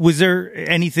was there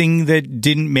anything that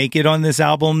didn't make it on this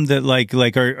album that like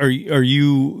are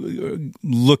you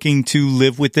looking to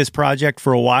live with this project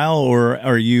for a while, or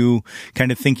are you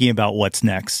kind of thinking about what's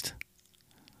next?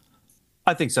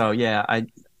 I think so. Yeah.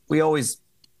 We always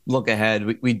look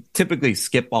ahead. We typically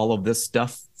skip all of this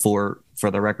stuff for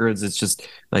the records. It's just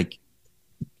like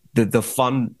the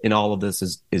fun in all of this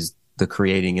is the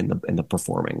creating and the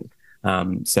performing.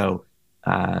 So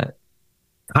kind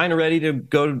of ready to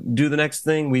go do the next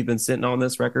thing. We've been sitting on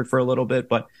this record for a little bit,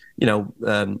 but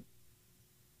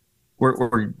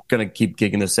we're going to keep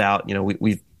gigging this out.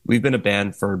 We've been a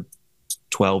band for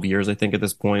 12 years, I think, at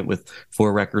this point, with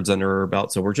 4 records under our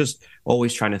belt. So we're just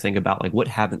always trying to think about like, what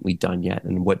haven't we done yet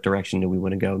and what direction do we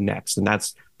want to go next? And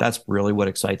that's really what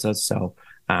excites us. So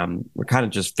we're kind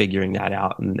of just figuring that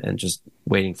out and just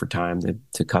waiting for time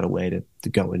to cut away to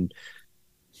go and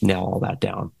nail all that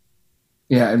down.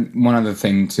 Yeah, and one other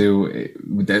thing too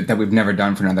that we've never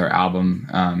done for another album,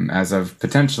 as of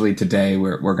potentially today,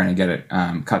 we're going to get it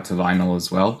cut to vinyl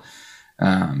as well.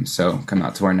 So come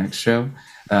out to our next show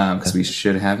because we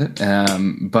should have it.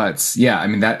 But yeah, I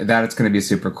mean that it's going to be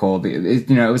super cool. It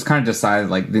was kind of decided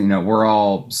like we're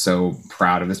all so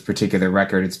proud of this particular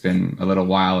record. It's been a little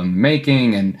while in the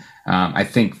making, and I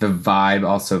think the vibe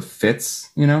also fits.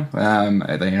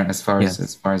 As far as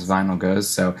vinyl goes.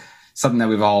 So something that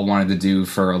we've all wanted to do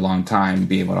for a long time,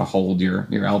 be able to hold your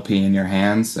LP in your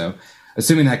hands. So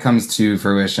assuming that comes to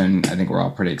fruition, I think we're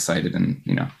all pretty excited, and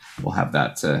we'll have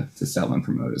that to sell and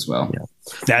promote as well. Yeah.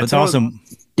 That's awesome.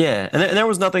 And there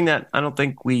was nothing that I don't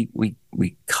think we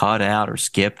cut out or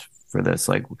skipped for this.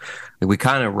 Like we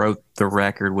kind of wrote the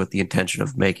record with the intention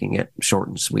of making it short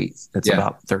and sweet. It's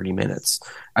about 30 minutes.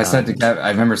 I said to Kev, I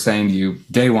remember saying to you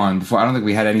day one, before, I don't think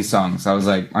we had any songs. I was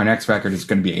like, our next record is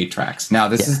going to be 8 tracks. Now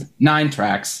this is 9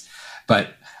 tracks, but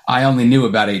I only knew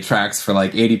about 8 tracks for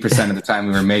like 80% of the time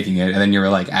we were making it. And then you were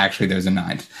like, actually, there's a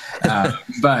 9th.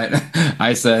 But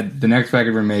I said, the next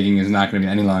record we're making is not going to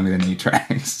be any longer than 8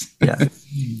 tracks. Yeah.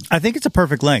 I think it's a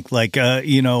perfect length. Like, I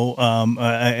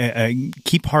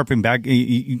keep harping back.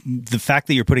 The fact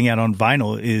that you're putting out on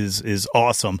vinyl is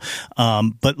awesome.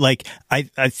 But like,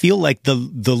 I feel like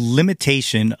the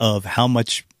limitation of how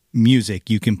much music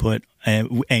you can put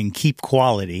and keep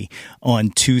quality on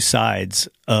 2 sides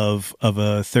of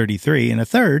a 33 and a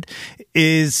third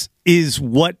is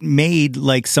what made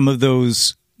like some of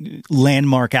those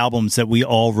landmark albums that we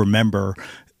all remember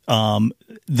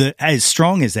as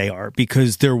strong as they are,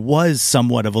 because there was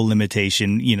somewhat of a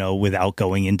limitation, without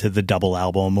going into the double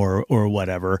album or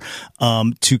whatever,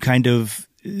 to kind of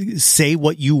say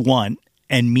what you want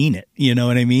and mean it. You know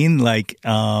what I mean? Like,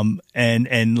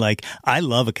 and like, I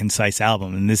love a concise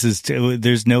album, and this is,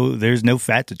 there's no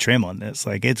fat to trim on this.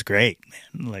 Like, it's great,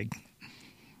 man. Like,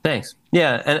 thanks.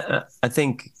 Yeah. And I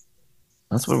think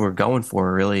that's what we're going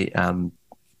for, really.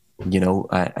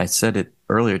 I said it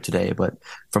earlier today, but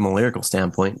from a lyrical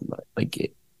standpoint,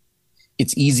 like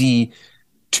it's easy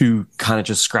to kind of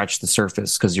just scratch the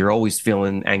surface because you're always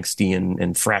feeling angsty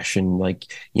and fresh. And like,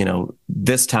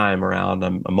 this time around,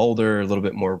 I'm older, a little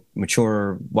bit more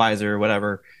mature, wiser,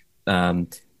 whatever.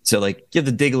 So like you have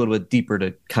to dig a little bit deeper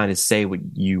to kind of say what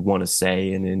you want to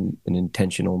say in an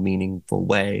intentional, meaningful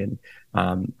way. And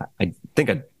I think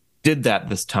I did that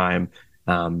this time.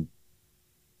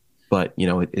 But you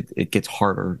know, it gets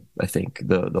harder, I think,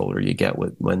 the older you get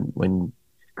when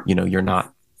you know you're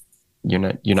not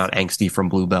angsty from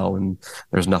Bluebell and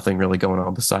there's nothing really going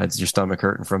on besides your stomach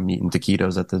hurting from eating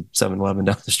taquitos at the 7-Eleven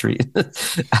down the street.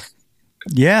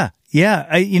 Yeah.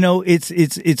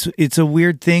 It's a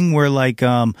weird thing where like,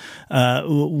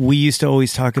 we used to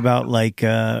always talk about like,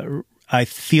 I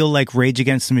feel like Rage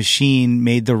Against the Machine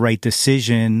made the right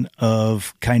decision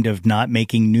of kind of not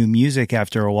making new music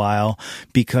after a while,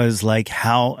 because like,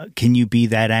 how can you be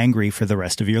that angry for the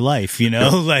rest of your life? You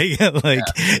know,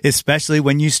 especially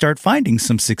when you start finding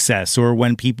some success, or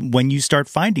when you start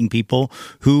finding people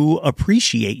who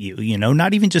appreciate you, you know,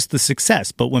 not even just the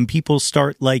success, but when people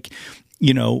start like,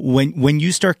 you know, when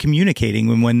you start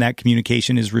communicating, when that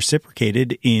communication is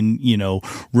reciprocated in, you know,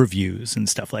 reviews and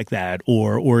stuff like that,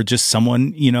 or just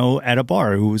someone, you know, at a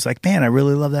bar who was like, man, I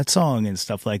really love that song and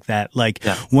stuff like that. Like,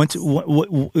 what's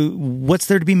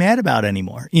there to be mad about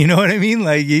anymore? You know what I mean?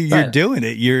 Like you're doing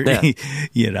it,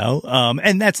 you know,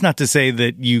 and that's not to say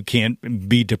that you can't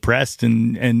be depressed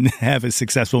and have a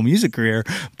successful music career,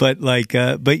 but like,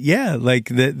 at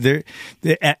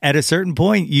a certain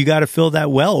point, you got to fill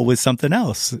that well with something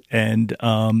else. And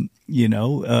you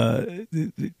know,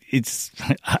 it's,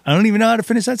 I don't even know how to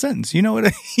finish that sentence. You know what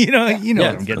what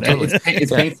I'm getting at. It's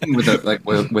painting with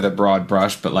a broad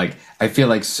brush, but like I feel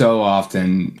like so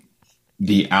often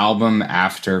the album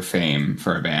after fame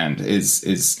for a band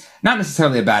is not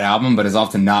necessarily a bad album, but is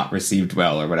often not received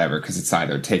well or whatever, because it's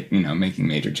either making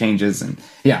major changes. And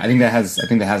I think that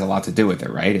has a lot to do with it,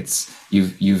 right? It's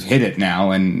you've hit it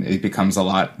now, and it becomes a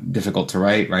lot difficult to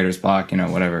write, writer's block,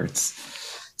 whatever.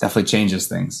 It's definitely changes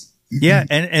things. Yeah,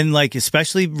 and like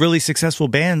especially really successful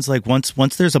bands, like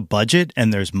once there's a budget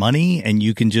and there's money and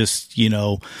you can just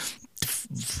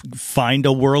find a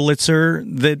Wurlitzer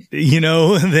that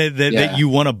that you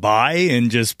want to buy and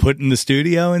just put in the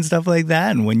studio and stuff like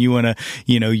that. And when you want to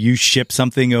you ship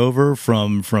something over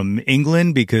from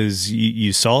England because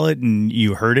you saw it and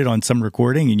you heard it on some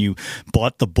recording and you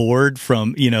bought the board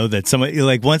from that somebody,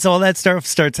 like, once all that stuff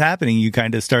starts happening, you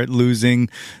kind of start losing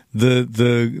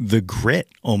the grit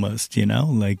almost,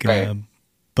 right.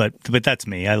 But that's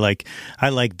me. I like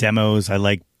demos. I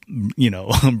like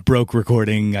broke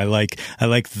recording. I like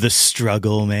the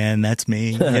struggle, man. That's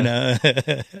me, Yeah,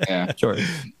 sure.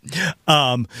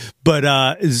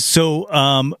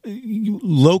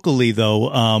 Locally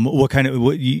though,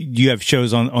 what you have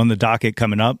shows on the docket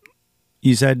coming up?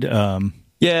 You said,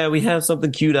 yeah, we have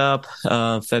something queued up,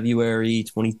 February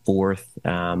 24th.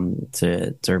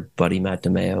 It's our buddy Matt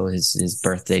DeMeo, his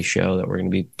birthday show that we're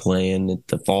going to be playing at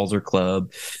the Falzer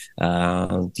Club.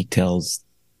 Details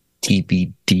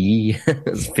TBD.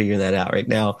 Figuring that out right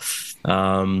now.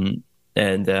 And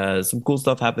some cool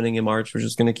stuff happening in March. We're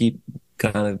just going to keep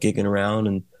kind of gigging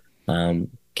around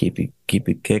and keep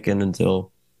it kicking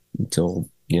until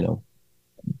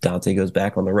Dante goes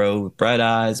back on the road with Bright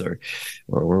Eyes, or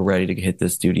we're ready to hit the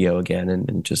studio again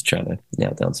and just try to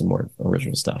nail down some more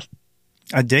original stuff.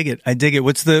 I dig it.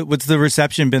 What's the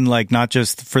reception been like? Not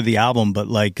just for the album, but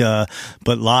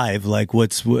but live. Like,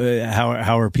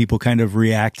 how are people kind of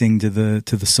reacting to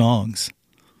the songs?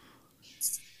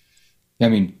 I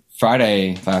mean,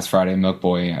 last Friday, Milk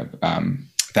Boy,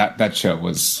 that show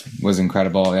was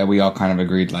incredible. Yeah, we all kind of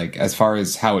agreed, like, as far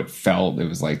as how it felt, it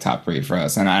was like top 3 for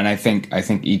us, and I think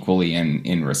equally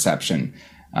in reception.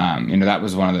 That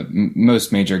was one of the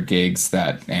most major gigs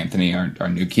that Anthony, our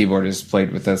new keyboardist,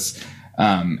 played with us.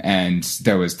 And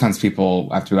there was tons of people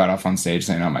after we got off on stage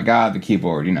saying, "Oh my God, the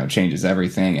keyboard, changes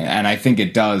everything." And I think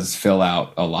it does fill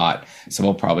out a lot. So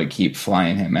we'll probably keep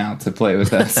flying him out to play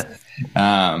with us.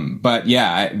 But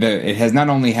yeah, it has, not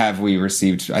only have we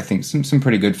received, I think, some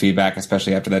pretty good feedback,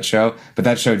 especially after that show, but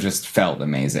that show just felt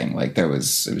amazing. Like it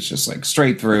was just like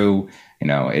straight through,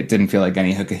 it didn't feel like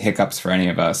any hiccups for any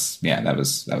of us. Yeah, that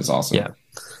was awesome. Yeah.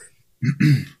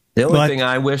 The only thing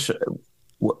I wish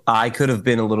I could have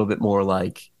been a little bit more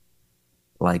like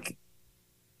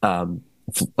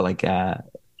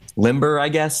limber, I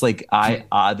guess. Like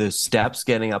the steps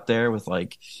getting up there with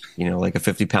like a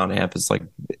 50-pound amp is like,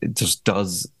 it just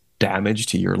does damage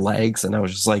to your legs. And I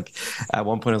was just like, at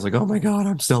one point I was like, oh my God,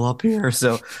 I'm still up here.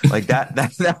 So like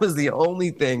that was the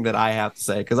only thing that I have to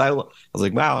say. Cause I was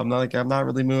like, wow, I'm not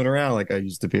really moving around like I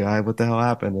used to be. What the hell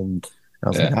happened? And I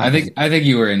was like, I think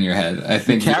you were in your head. I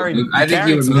think you were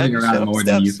moving around more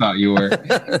than you thought you were.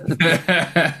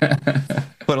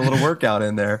 Put a little workout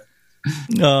in there.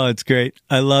 Oh, it's great.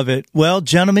 I love it. Well,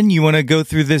 gentlemen, you want to go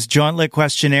through this Jauntlet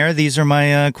questionnaire? These are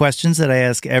my questions that I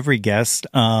ask every guest.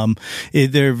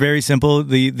 They're very simple.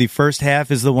 The first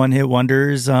half is the one-hit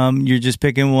wonders. You're just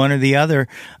picking one or the other.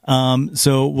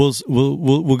 So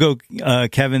we'll go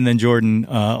Kevin then Jordan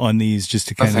on these just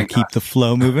to kind of keep the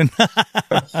flow moving.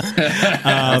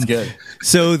 That's good.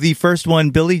 So the first one,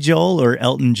 Billy Joel or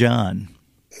Elton John?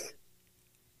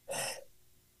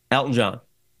 Elton John.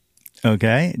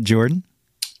 Okay, Jordan.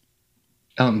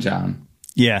 Elton John.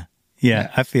 Yeah,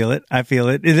 I feel it.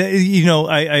 You know,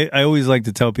 I always like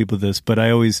to tell people this, but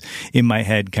I always, in my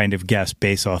head, kind of guess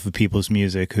based off of people's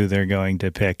music who they're going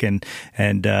to pick, and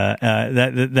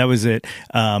that was it.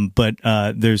 But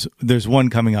there's one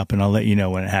coming up, and I'll let you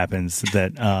know when it happens.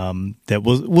 That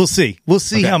we'll see. We'll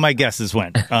see how my guesses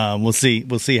went. We'll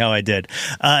see how I did.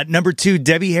 Number 2,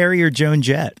 Debbie Harry or Joan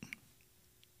Jett?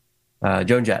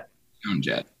 Joan Jett. Joan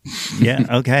Jett. Yeah.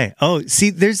 Okay. Oh,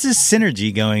 see, there's this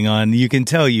synergy going on. You can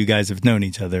tell you guys have known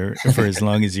each other for as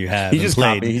long as you have. He's just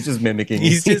played. He's just mimicking.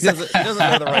 He doesn't know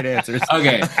the right answers.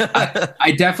 Okay.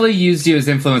 I definitely used you as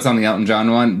influence on the Elton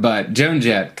John one, but Joan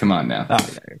Jett, come on now.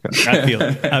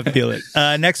 I feel it.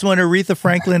 Next one, Aretha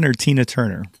Franklin or Tina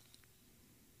Turner?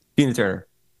 Tina Turner.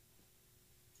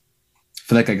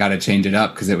 I feel like I got to change it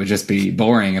up because it would just be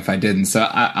boring if I didn't. So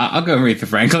I'll go Aretha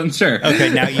Franklin. Sure. Okay.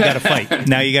 Now you got to fight.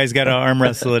 Now you guys got to arm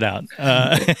wrestle it out.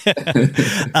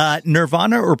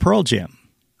 Nirvana or Pearl Jam?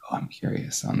 Oh, I'm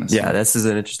curious on this. Yeah, one. This is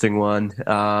an interesting one.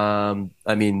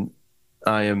 I mean,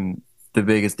 I am the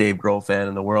biggest Dave Grohl fan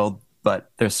in the world,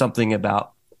 but there's something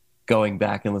about going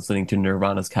back and listening to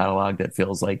Nirvana's catalog that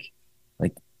feels like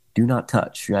do not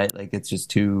touch, right? Like it's just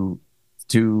too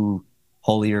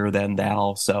holier than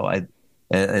thou. So I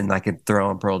could throw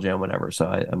on Pearl Jam, whatever. So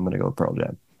I'm going to go with Pearl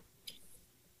Jam.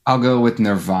 I'll go with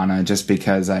Nirvana just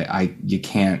because you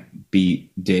can't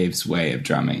beat Dave's way of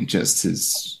drumming. Just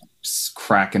his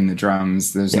cracking the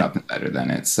drums. There's nothing better than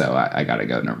it. So I got to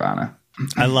go Nirvana.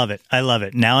 I love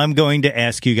it. Now I'm going to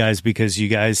ask you guys, because you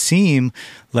guys seem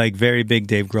like very big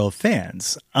Dave Grohl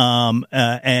fans.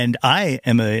 And I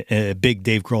am a big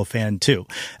Dave Grohl fan too.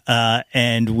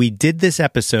 And we did this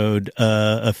episode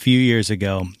a few years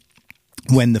ago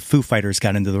when the Foo Fighters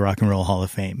got into the Rock and Roll Hall of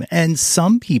Fame. And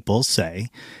some people say,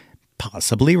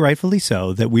 possibly rightfully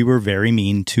so, that we were very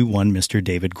mean to one Mr.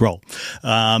 David Grohl.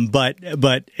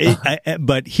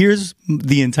 But here's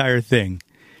the entire thing.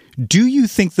 Do you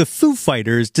think the Foo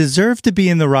Fighters deserve to be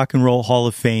in the Rock and Roll Hall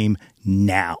of Fame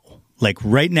now? Like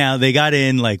right now, they got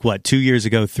in 2 years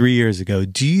ago, 3 years ago.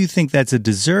 Do you think that's a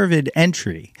deserved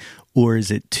entry, or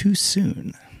is it too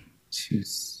soon? Too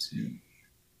soon.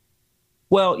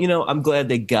 Well, I'm glad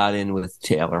they got in with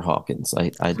Taylor Hawkins.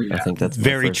 I think that's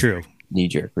very true.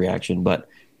 Knee-jerk reaction, but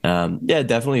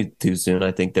definitely too soon.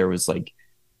 I think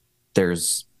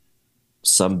there's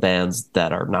some bands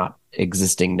that are not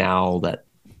existing now that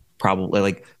probably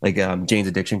like Jane's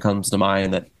Addiction comes to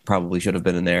mind that probably should have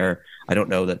been in there. I don't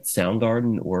know that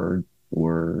Soundgarden or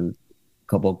a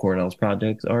couple of Cornell's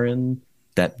projects are in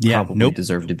that probably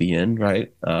deserve to be in,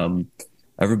 right?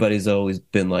 Everybody's always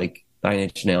been like Nine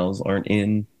Inch Nails aren't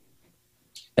in,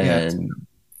 and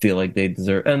feel like they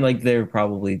deserve, and they're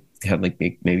probably have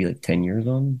maybe 10 years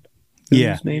on.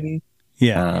 Maybe.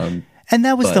 And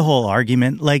that was the whole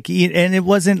argument. And it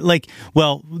wasn't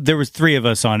there was 3 of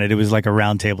us on it. It was like a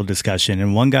roundtable discussion.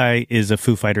 And one guy is a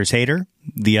Foo Fighters hater.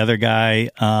 The other guy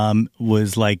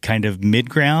was kind of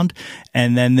mid-ground.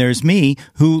 And then there's me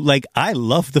who I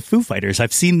love the Foo Fighters.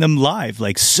 I've seen them live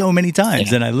so many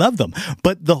times and I love them.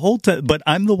 But but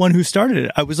I'm the one who started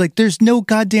it. I was like, there's no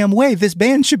goddamn way this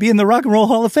band should be in the Rock and Roll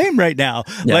Hall of Fame right now.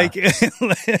 Yeah.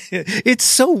 It's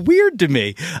so weird to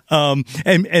me.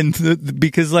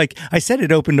 Because I said,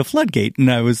 it opened a floodgate,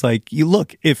 and I was like, you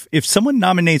look, if someone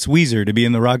nominates Weezer to be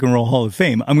in the Rock and Roll Hall of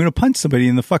Fame, I'm going to punch somebody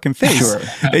in the fucking face. Sure.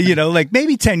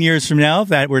 Maybe 10 years from now, if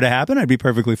that were to happen, I'd be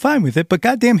perfectly fine with it. But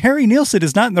goddamn, Harry Nilsson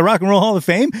is not in the Rock and Roll Hall of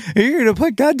Fame. You're going to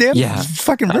put goddamn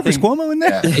fucking Rivers Cuomo in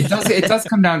there? It does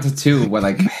come down to two,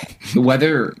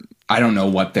 whether, I don't know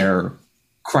what their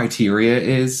criteria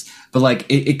is, but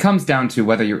it comes down to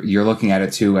whether you're looking at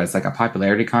it too as a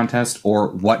popularity contest or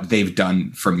what they've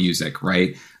done for music,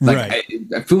 right?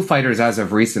 Foo Fighters, as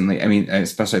of recently, I mean,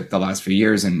 especially the last few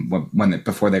years, and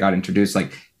before they got introduced,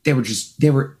 they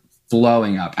were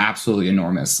blowing up, absolutely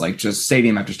enormous, just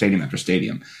stadium after stadium after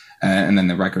stadium, and then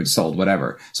the records sold,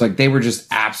 whatever. So they were just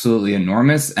absolutely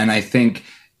enormous. And I think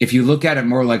if you look at it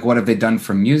more what have they done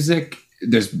for music,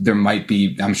 there might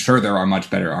be, I'm sure there are much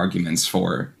better arguments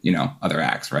for other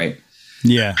acts, right?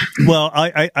 Yeah. Well,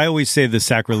 I always say the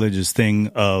sacrilegious thing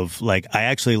of like, I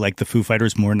actually like the Foo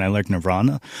Fighters more than I like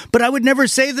Nirvana, but I would never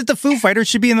say that the Foo Fighters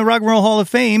should be in the Rock and Roll Hall of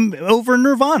Fame over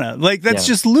Nirvana. Like, that's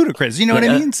just ludicrous. You know what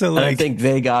I mean? So like, I think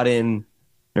they got in,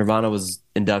 Nirvana was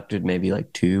inducted maybe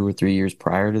like 2 or 3 years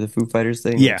prior to the Foo Fighters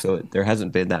thing. Yeah. So there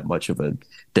hasn't been that much of a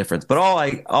difference. But all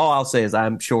I'll say is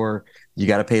I'm sure you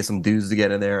got to pay some dues to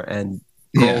get in there, and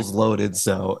Grohl's loaded.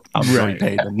 So I'm sure he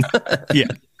paid them. Yeah.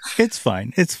 It's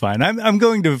fine. It's fine. I'm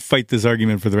going to fight this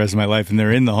argument for the rest of my life, and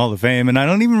they're in the Hall of Fame, and I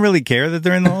don't even really care that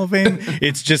they're in the Hall of Fame.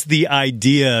 It's just the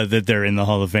idea that they're in the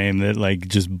Hall of Fame that like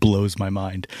just blows my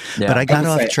mind. Yeah. But I got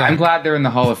off track. I'm glad they're in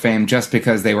the Hall of Fame just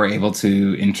because they were able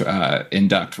to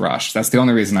induct Rush. That's the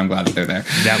only reason I'm glad that they're there.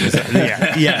 That was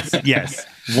yes.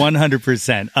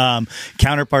 100%.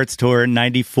 Counterparts tour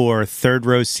 94, third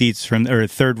row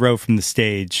from the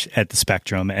stage at the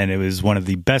Spectrum, and it was one of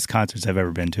the best concerts I've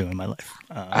ever been to in my life.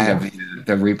 I have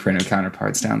the reprint of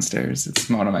Counterparts downstairs. It's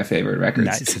one of my favorite records.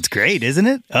 Nice. It's great, isn't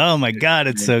it? Oh my God,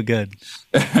 it's so good.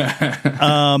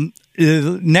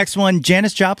 Next one,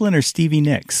 Janis Joplin or Stevie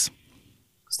Nicks?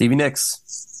 Stevie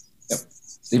Nicks. Yep.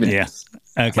 Stevie Nicks.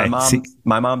 Okay.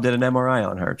 My mom did an MRI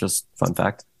on her. Just fun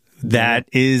fact. That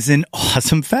is an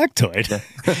awesome factoid.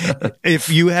 If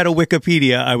you had a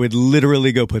Wikipedia, I would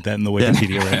literally go put that in the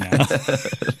Wikipedia right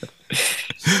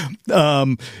now.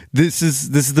 This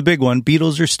is the big one: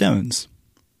 Beatles or Stones?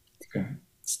 Okay.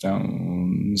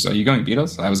 Stones. Are you going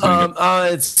Beatles? I was going.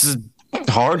 It's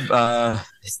hard.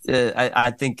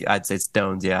 I think I'd say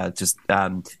Stones. Yeah, just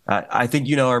I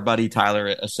think our buddy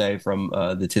Tyler Ashay from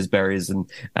the Tisberries, and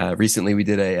recently we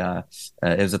did it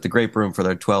was at the Grape Room for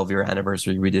their 12-year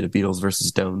anniversary. We did a Beatles versus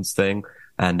Stones thing,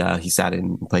 and he sat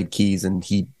in and played keys, and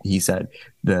he said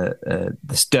the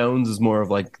Stones is more of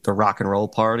like the rock and roll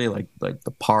party, like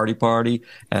the party,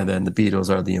 and then the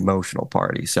Beatles are the emotional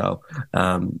party. So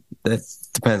that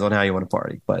depends on how you want to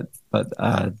party, but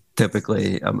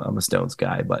typically I'm a Stones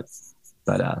guy, but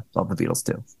love the Beatles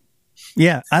too.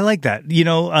 Yeah, I like that.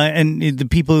 And the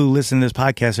people who listen to this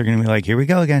podcast are going to be like, here we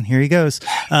go again. Here he goes.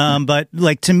 But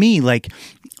like, to me, like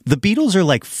the Beatles are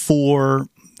like 3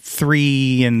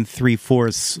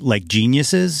 3/4 like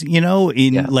geniuses,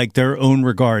 in like their own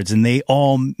regards, and they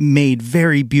all made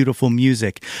very beautiful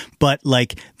music. But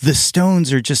like the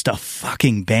Stones are just a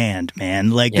fucking band,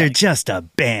 man. Like they're just a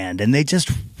band, and they just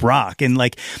rock. And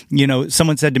like,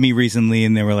 someone said to me recently,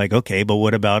 and they were like, okay, but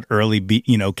what about early,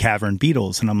 cavern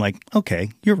Beatles? And I'm like,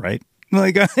 okay, you're right.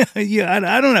 Like, I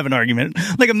don't have an argument.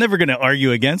 Like, I'm never going to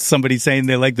argue against somebody saying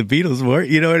they like the Beatles more.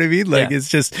 You know what I mean? Like, it's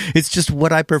just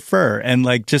what I prefer. And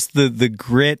like, just the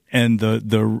grit and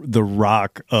the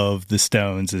rock of the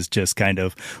Stones is just kind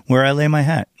of where I lay my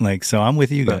hat. Like, so I'm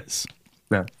with you guys.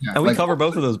 Yeah. And we cover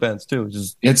both of those bands too.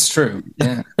 It's true.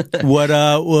 Yeah.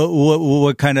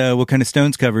 What kind of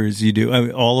Stones covers you do? I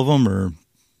mean, all of them, or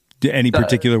any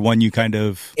particular one you kind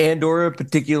of? Andorra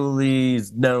particularly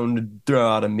is known to throw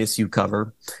out a Miss You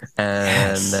cover,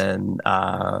 and then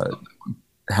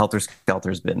Helter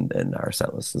Skelter's been in our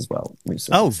set list as well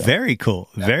recently. Oh, very cool.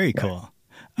 Very cool.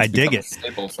 I dig it.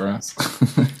 Staple for us.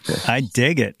 I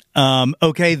dig it.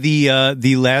 Okay,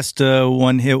 the last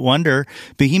one-hit wonder,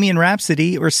 Bohemian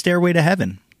Rhapsody or Stairway to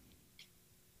Heaven?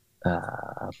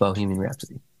 Bohemian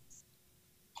Rhapsody.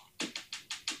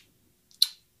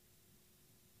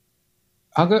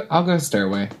 I'll go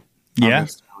Stairway. Yeah.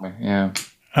 Yeah.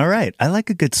 All right. I like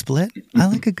a good split.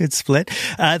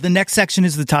 The next section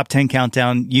is the top 10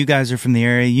 countdown. You guys are from the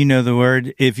area. You know the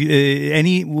word. If you,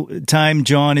 any time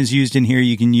John is used in here,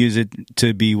 you can use it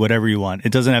to be whatever you want.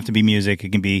 It doesn't have to be music.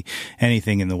 It can be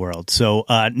anything in the world. So,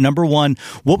 number one,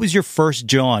 what was your first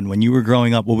John when you were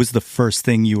growing up? What was the first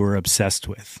thing you were obsessed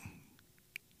with?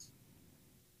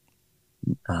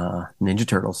 Ninja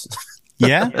Turtles.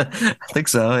 Yeah? I think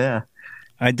so. Yeah.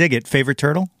 I dig it. Favorite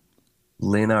turtle?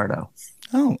 Leonardo.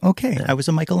 Oh, okay. Yeah. I was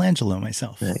a Michelangelo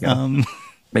myself. There you go.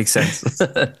 Makes sense.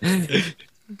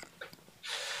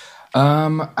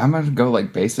 I'm gonna go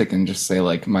like basic and just say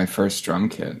like my first drum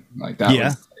kit. Like that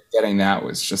was getting that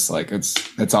was just like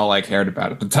that's all I cared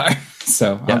about at the time.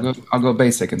 So I'll go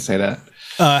basic and say that.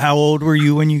 How old were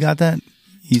you when you got that?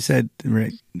 You said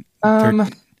right.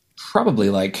 Probably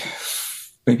like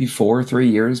maybe 4 or 3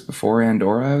 years before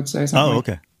Andorra, I would say. Oh,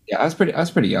 okay. Yeah, I was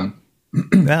pretty young.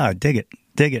 Dig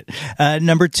it.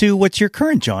 Number two, what's your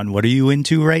current John? What are you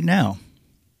into right now?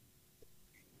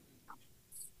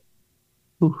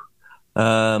 What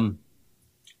am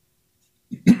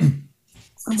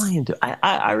I into?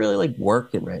 I really like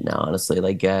working right now, honestly.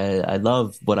 Like I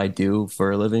love what I do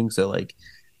for a living. So like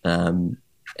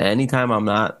anytime I'm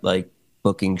not like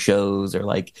booking shows, or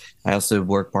like I also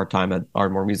work part-time at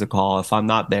Ardmore Music Hall. If I'm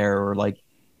not there or like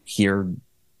here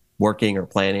working or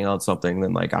planning on something,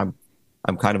 then like I'm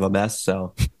kind of a mess.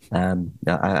 So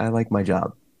I like my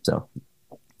job. So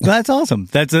that's awesome.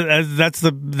 That's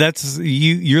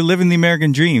you're living the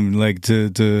American dream. Like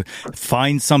to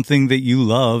find something that you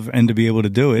love and to be able to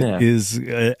do it is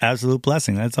an absolute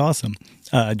blessing. That's awesome.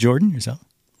 Jordan, yourself?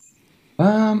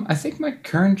 I think my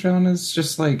current job is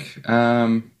just like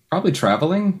probably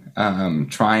traveling,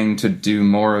 trying to do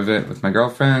more of it with my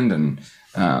girlfriend, and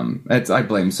I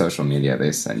blame social media.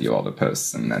 They send you all the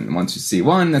posts, and then once you see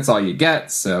one, that's all you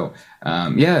get. So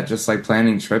just like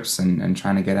planning trips and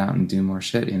trying to get out and do more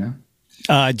shit, you know.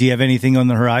 Do you have anything on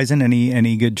the horizon?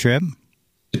 Any good trip?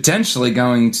 Potentially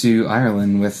going to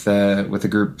Ireland with a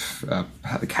group,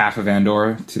 like half of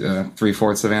Andorra to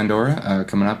 3/4 of Andorra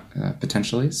coming up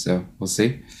potentially. So we'll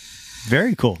see.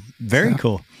 Very cool. Very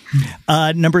cool.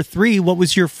 Number 3, what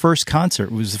was your first concert?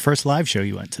 What was the first live show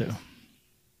you went to?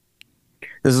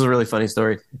 This is a really funny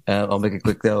story. I'll make it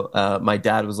quick though. My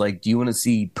dad was like, "Do you want to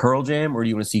see Pearl Jam or do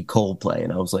you want to see Coldplay?"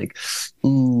 And I was like,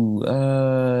 "Ooh,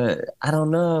 I don't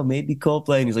know, maybe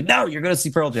Coldplay." And he's like, "No, you're going to see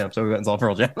Pearl Jam." So we went and saw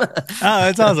Pearl Jam. Oh,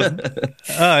 that's awesome.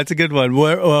 That's a good one.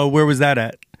 Where was that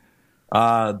at?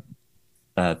 Probably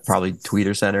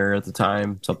Tweeter Center at the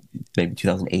time. So maybe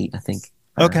 2008, I think.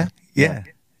 Okay. Yeah.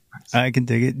 I can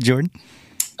dig it. Jordan?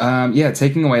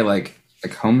 Taking away like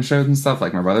home shows and stuff,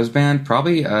 like my brother's band,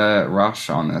 probably Rush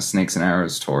on the Snakes and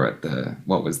Arrows tour at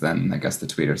what was then, I guess, the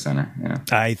Tweeter Center. Yeah.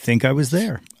 I think I was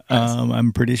there.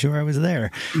 I'm pretty sure I was there.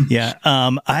 Yeah.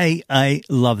 I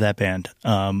love that band.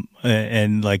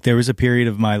 And like there was a period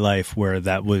of my life where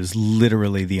that was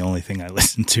literally the only thing I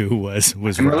listened to was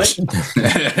Rush.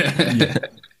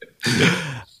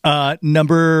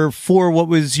 Number 4, what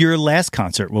was your last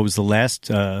concert? What was the last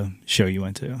show you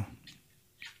went to?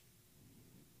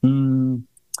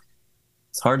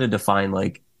 It's hard to define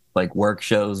like work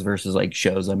shows versus like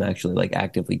shows I'm actually like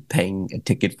actively paying a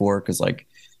ticket for, because like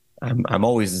I'm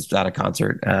always at a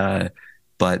concert.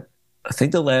 But I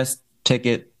think the last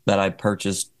ticket that I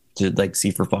purchased to like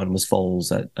see for fun was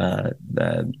Foles at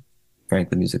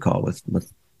Franklin Music Hall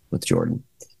with Jordan.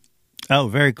 Oh,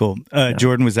 very cool.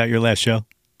 Jordan, was that your last show?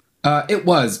 It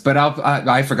was, but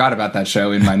I forgot about that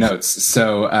show in my notes.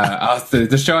 So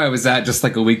the show I was at just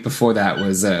like a week before that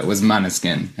was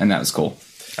Måneskin, and that was cool.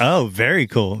 Oh, very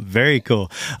cool. Very cool.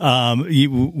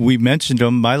 We mentioned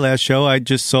them. My last show, I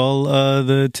just saw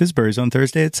the Tisburys on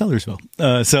Thursday at Sellersville.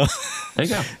 So there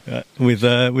you go.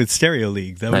 With Stereo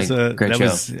League. That was a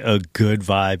good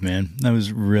vibe, man. That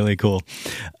was really cool.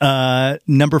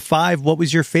 Number 5, what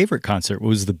was your favorite concert? What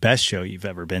was the best show you've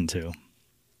ever been to?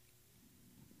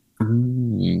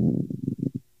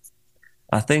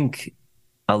 I think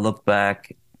I look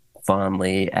back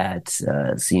fondly at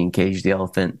seeing Cage the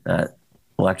Elephant at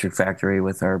Electric Factory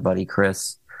with our buddy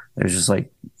Chris. It was just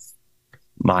like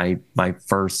my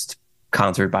first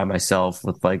concert by myself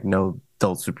with like no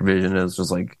adult supervision. It was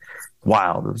just like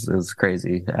wild. It was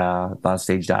crazy. A lot of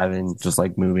stage diving, just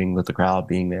like moving with the crowd,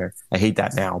 being there. I hate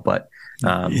that now, but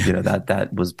that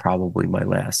was probably my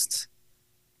last.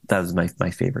 That was my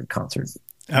favorite concert.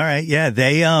 All right. Yeah.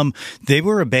 They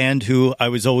were a band who I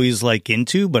was always like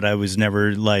into, but I was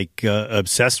never like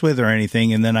obsessed with or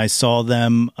anything. And then I saw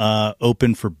them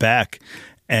open for Beck,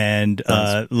 and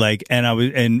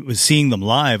was seeing them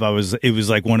live. It was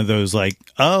like one of those like,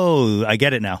 oh, I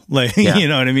get it now. Like, yeah. You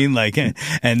know what I mean? Like, and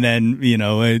then,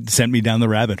 it sent me down the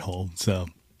rabbit hole. So,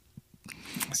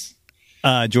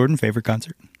 Jordan, favorite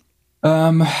concert?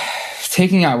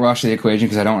 Taking out Rush of the equation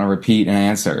because I don't want to repeat an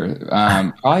answer.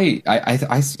 I've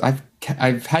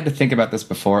had to think about this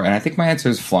before, and I think my answer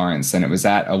is Florence, and it was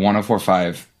at a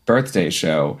 104.5 birthday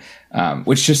show,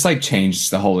 which just like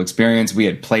changed the whole experience. We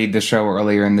had played the show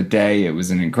earlier in the day. It was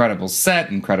an incredible set,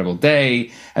 incredible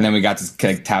day, and then we got to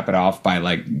like tap it off by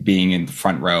like being in the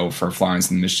front row for Florence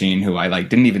and the Machine, who I like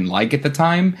didn't even like at the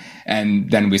time, and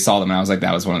then we saw them, and I was like,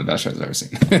 that was one of the best shows I've ever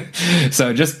seen.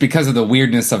 So just because of the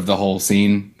weirdness of the whole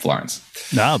scene, Florence.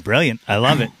 Oh, brilliant! I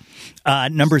love it.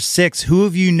 Number 6, who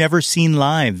have you never seen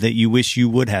live that you wish you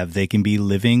would have? They can be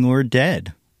living or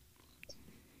dead.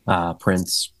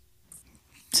 Prince.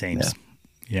 Same.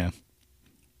 Yeah.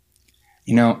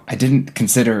 I didn't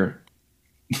consider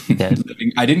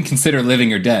living. I didn't consider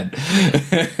living or dead.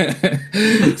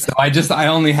 So I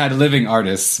only had living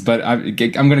artists, but I'm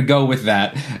going to go with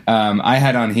that. I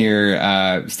had on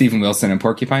here Stephen Wilson and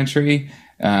Porcupine Tree,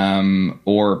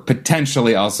 or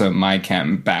potentially also My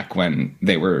Chem back when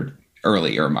they were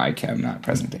early or my Kev, not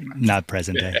present day. Not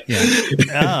present day.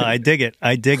 Yeah. I dig it.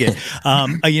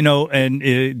 And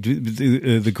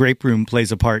the grape room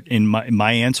plays a part in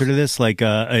my answer to this. Like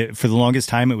for the longest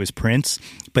time, it was Prince,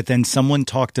 but then someone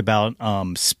talked about a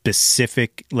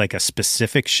specific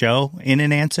show in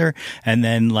an answer, and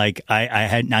then like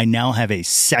I now have a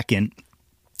second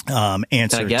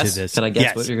answer to this. Can I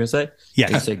guess what you're gonna say?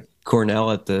 Yeah. You say Cornell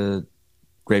at the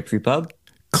Grapefruit Pub.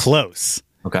 Close.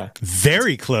 Okay.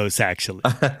 Very close, actually.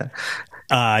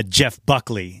 Jeff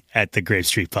Buckley at the Grape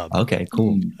Street Pub. Okay,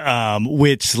 cool.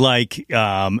 Which both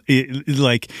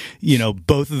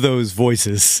of those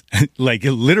voices, like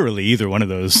literally either one of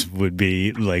those would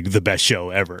be like the best show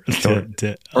ever.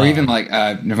 Or even like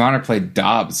Nirvana played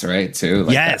Dobbs, right? Too.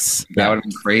 Like yes. That would have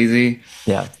been crazy.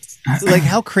 Yeah. Like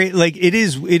how crazy, like it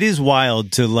is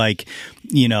wild to like,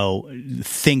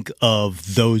 think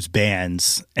of those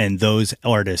bands and those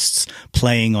artists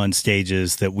playing on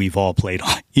stages that we've all played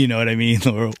on, you know what I mean?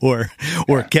 Or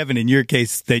Kevin, in your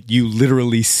case, that you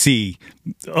literally see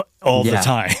all the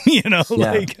time,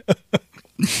 like.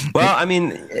 Well, I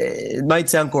mean, it might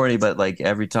sound corny, but like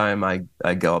every time I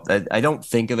go up, I don't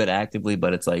think of it actively,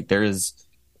 but it's like there's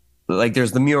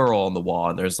the mural on the wall,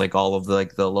 and there's like all of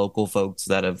the local folks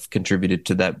that have contributed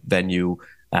to that venue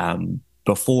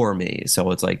before me.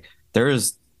 So it's like there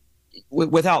is,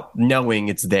 without knowing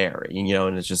it's there,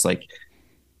 and it's just like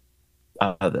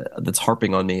that's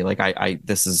harping on me. Like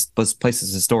this place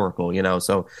is historical,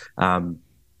 So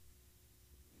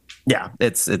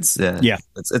it's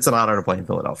an honor to play in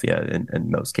Philadelphia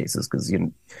in most cases, because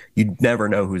you never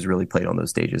know who's really played on those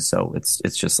stages. So it's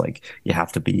just like you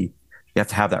have to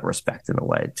have that respect in a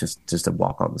way, just to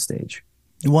walk on the stage.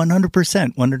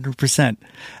 100%.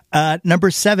 Number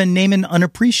 7, name an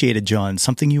unappreciated John,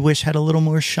 something you wish had a little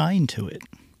more shine to it.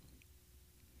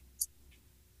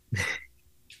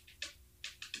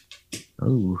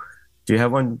 Oh, do you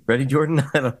have one ready, Jordan?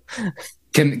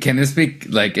 Can this be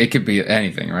like, it could be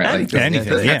anything, right? Like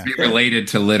anything, it has to be related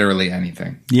to literally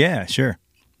anything. Yeah, sure.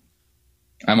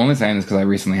 I'm only saying this because I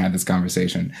recently had this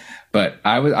conversation, but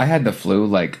I had the flu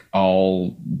like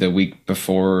all the week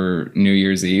before New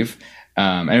Year's Eve,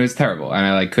 and it was terrible, and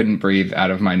I like couldn't breathe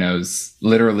out of my nose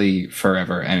literally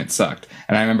forever, and it sucked.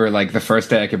 And I remember like the first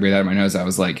day I could breathe out of my nose, I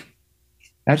was like,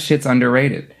 that shit's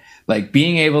underrated. Like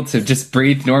being able to just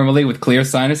breathe normally with clear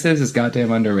sinuses is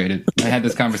goddamn underrated. I had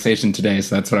this conversation today,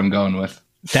 so that's what I'm going with.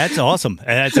 That's awesome.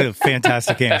 That's a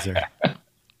fantastic answer.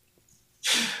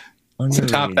 So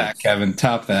top that, Kevin.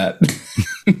 Top that.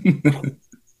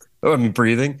 Oh, I mean,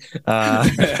 breathing.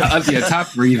 Yeah,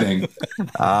 top breathing.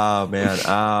 Oh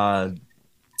man,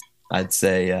 I'd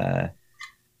say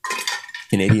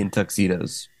Canadian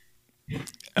tuxedos.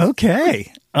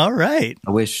 Okay, all right.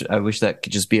 I wish that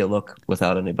could just be a look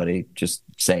without anybody just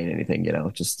saying anything.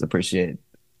 Just appreciate.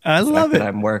 I love it.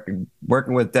 I'm working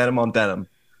with denim on denim,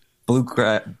 blue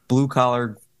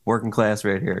collar working class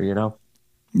right here.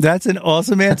 That's an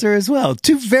awesome answer as well.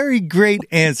 2 very great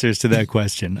answers to that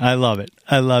question. I love it.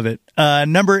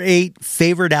 Number 8,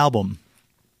 favorite album.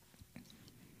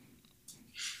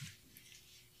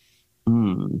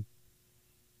 Well,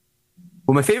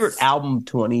 my favorite album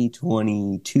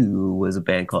 2022 was a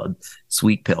band called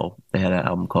Sweet Pill. They had an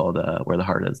album called Where the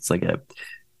Heart Is. It's like a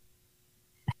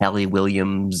Hallie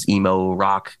Williams emo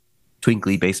rock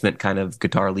twinkly basement kind of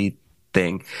guitar lead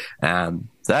thing.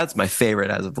 So that's my favorite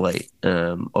as of late.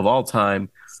 Of all time,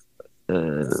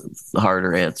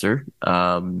 harder answer.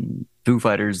 Foo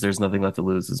Fighters, There's Nothing Left to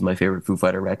Lose is my favorite Foo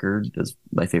Fighter record, is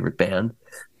my favorite band.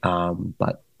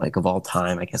 But like of all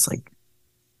time, I guess like,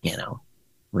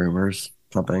 Rumors,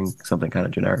 something kind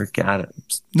of generic.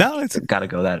 No, it's got to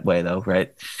go that way though,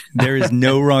 right? There is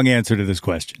no wrong answer to this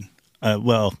question.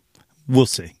 Well, we'll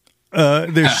see.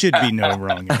 There should be no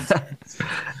wrong answer.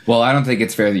 Well, I don't think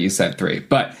it's fair that you said 3,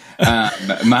 but I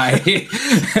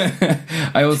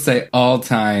will say all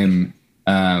time.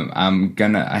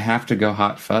 I have to go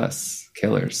Hot Fuss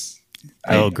Killers.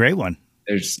 Great one.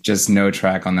 There's just no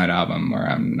track on that album where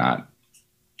I'm not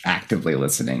actively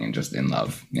listening and just in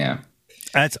love. Yeah.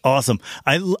 That's awesome.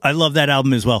 I love that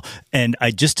album as well. And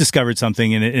I just discovered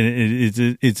something, and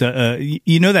it's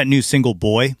that new single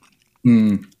Boy.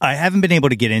 I haven't been able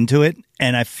to get into it,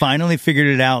 and I finally figured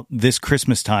it out this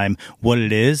Christmas time what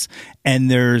it is.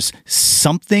 And there's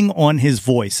something on his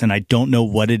voice, and I don't know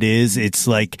what it is. It's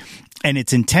like, and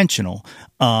it's intentional,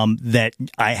 that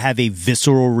I have a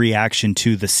visceral reaction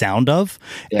to the sound of.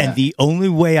 Yeah. And the only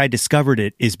way I discovered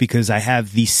it is because I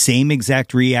have the same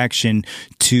exact reaction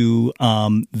to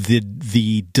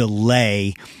the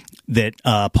delay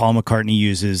Paul McCartney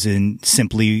uses in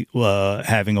Simply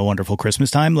Having a Wonderful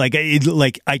Christmas Time. Like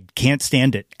I can't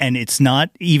stand it. And it's not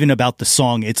even about the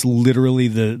song. It's literally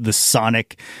the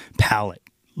sonic palette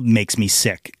makes me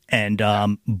sick. And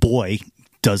Boy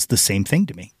does the same thing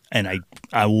to me. And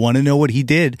I want to know what he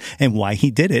did and why he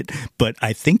did it, but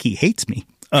I think he hates me.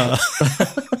 I'll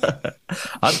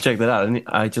check that out.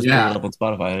 I just put it up on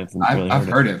Spotify. I've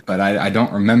heard it, but I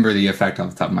don't remember the effect off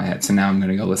the top of my head. So now I'm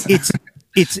going to go listen.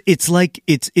 It's like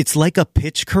a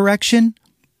pitch correction,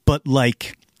 but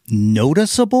like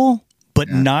noticeable, but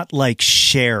not like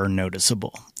Cher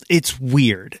noticeable. It's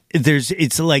weird.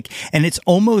 It's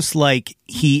almost like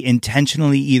he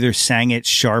intentionally either sang it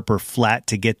sharp or flat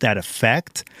to get that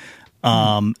effect.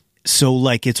 So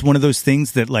like, it's one of those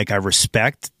things that like I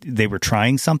respect. They were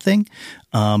trying something,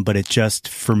 but it just,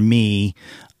 for me,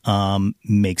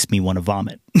 makes me want to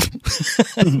vomit.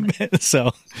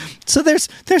 So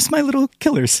there's my little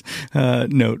Killers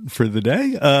note for the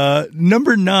day.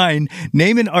 Number 9,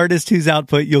 name an artist whose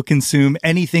output you'll consume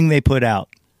anything they put out.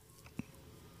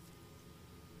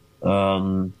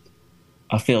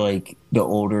 I feel like the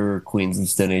older Queens and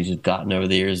Stone Age have gotten over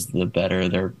the years, the better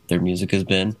their music has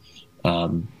been.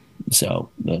 So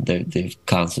they've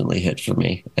constantly hit for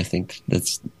me. I think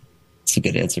it's a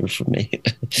good answer for me.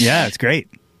 Yeah, it's great.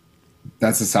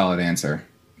 That's a solid answer.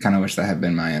 Kind of wish that had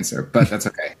been my answer, but that's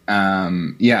okay.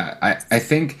 I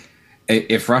think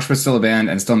if Rush was still a band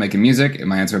and still making music,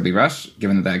 my answer would be Rush.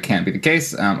 Given that can't be the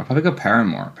case, I'll probably go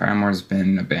Paramore. Paramore's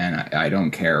been a band. I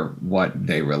don't care what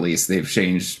they release. They've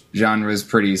changed genres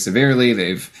pretty severely.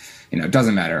 It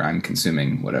doesn't matter. I'm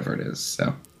consuming whatever it is.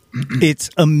 So. It's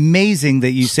amazing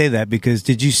that you say that, because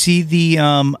did you see the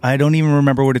I don't even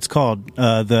remember what it's called,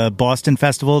 the Boston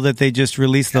Festival that they just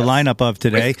released the lineup of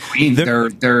today? With Queens.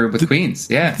 They're with Queens.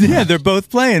 Yeah, they're both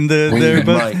playing. We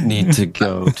might need to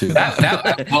go to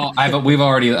that. I've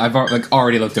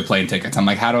already looked at plane tickets. I'm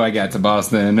like, how do I get to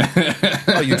Boston?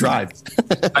 Oh, you drive.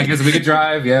 I guess we could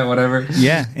drive. Yeah, whatever.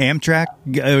 Yeah,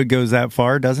 Amtrak goes that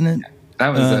far, doesn't it?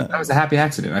 That was a happy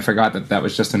accident. I forgot that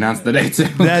was just announced today too.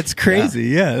 That's crazy.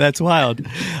 Yeah, that's wild.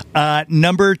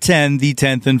 Number 10, the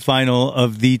 10th and final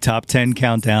of the top 10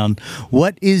 countdown.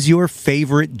 What is your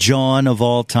favorite John of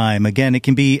all time? Again, it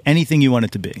can be anything you want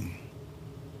it to be.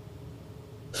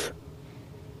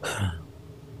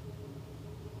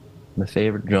 My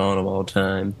favorite John of all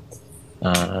time,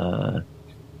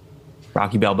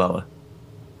 Rocky Balboa.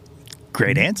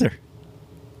 Great answer.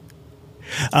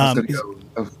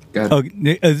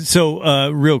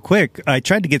 Real quick, I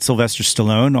tried to get Sylvester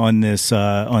Stallone on this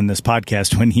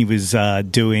podcast when he was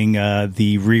doing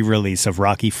the re-release of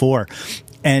Rocky 4.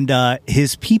 And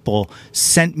his people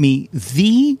sent me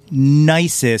the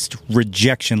nicest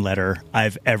rejection letter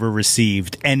I've ever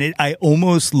received. And I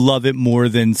almost love it more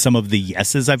than some of the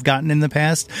yeses I've gotten in the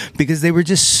past, because they were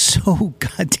just so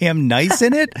goddamn nice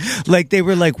in it. Like, they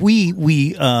were like,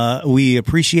 we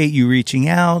appreciate you reaching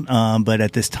out, but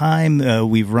at this time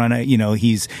we've run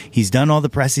he's done all the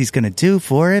press he's going to do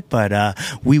for it, but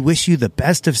we wish you the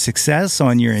best of success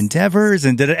on your endeavors.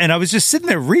 And I was just sitting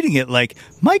there reading it like,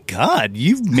 my God,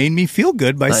 you've made me feel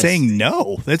good by saying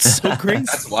no. That's so crazy.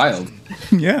 That's wild.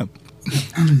 Yeah.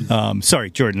 Sorry,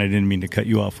 Jordan, I didn't mean to cut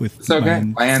you off with. It's okay.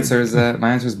 My answer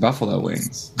is buffalo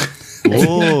wings.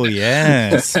 Oh,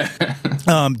 yes.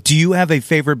 Do you have a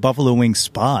favorite buffalo wing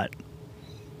spot?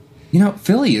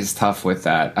 Philly is tough with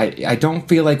that. I don't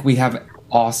feel like we have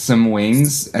awesome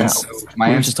wings, and so my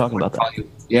we were just talking about that.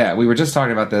 Yeah, we were just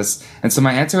talking about this, and so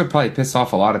my answer would probably piss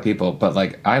off a lot of people. But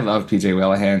like, I love PJ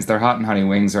Whelahan's. Their hot and honey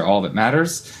wings are all that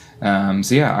matters. So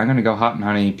yeah, I'm gonna go hot and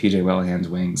honey PJ Whelahan's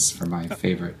wings for my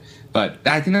favorite. But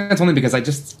I think that's only because I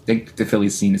just think the Philly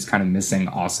scene is kind of missing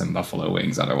awesome buffalo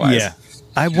wings otherwise. Yeah.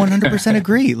 I 100%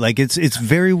 agree. Like, it's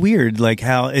very weird, like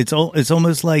how it's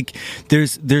almost like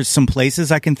there's some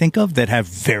places I can think of that have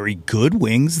very good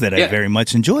wings that I very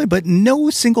much enjoy, but no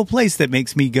single place that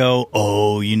makes me go,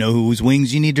 oh, you know whose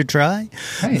wings you need to try.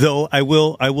 Right. Though I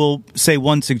will say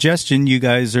one suggestion. You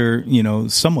guys are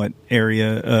somewhat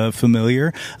area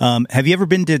familiar. Have you ever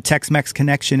been to Tex-Mex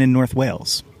Connection in North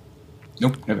Wales?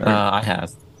 Nope, never. I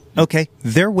have. Okay,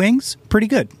 their wings pretty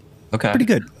good. Okay. Pretty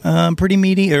good. Pretty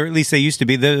meaty, or at least they used to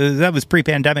be. That was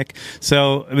pre-pandemic.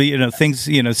 So, things,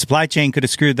 supply chain could have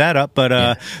screwed that up, but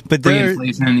they're,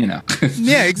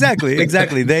 yeah, exactly.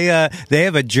 They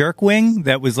have a jerk wing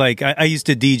that was like, I used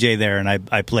to DJ there, and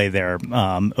I play there,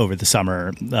 over the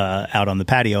summer, out on the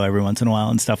patio every once in a while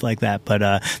and stuff like that.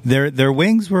 But, their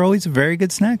wings were always a very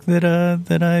good snack that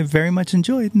I very much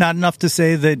enjoyed. Not enough to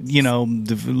say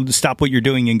that, stop what you're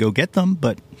doing and go get them,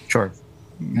 but. Sure.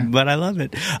 But I love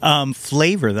it.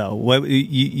 Flavor though, what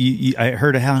I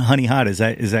heard of Honey Hot. Is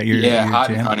that your your Hot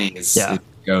jam? and Honey is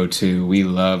go-to. We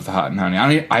love the Hot and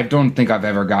Honey. I don't think I've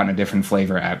ever gotten a different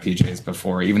flavor at PJ's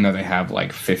before, even though they have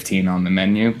like 15 on the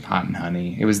menu. Hot and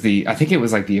Honey. I think it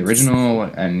was like the original,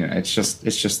 and it's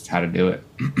just how to do it.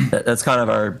 That's kind of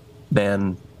our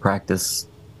band practice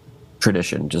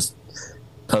tradition. Just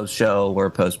post show or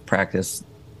post practice,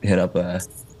 hit up a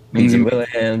Beans and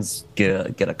Williams,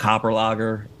 get a copper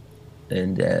lager,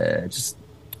 and just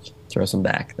throw some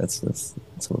back. That's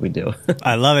what we do.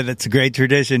 I love it. That's a great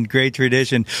tradition. Great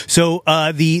tradition. So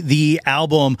the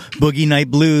album Boogie Night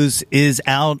Blues is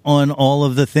out on all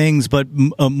of the things, but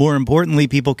more importantly,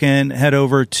 people can head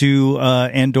over to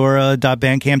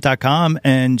andorra.bandcamp.com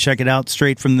and check it out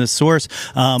straight from the source.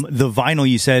 The vinyl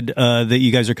you said that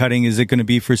you guys are cutting, is it going to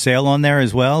be for sale on there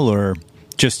as well, or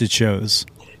just at shows?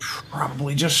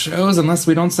 Probably just shows, unless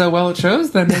we don't sell well at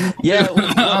shows. Then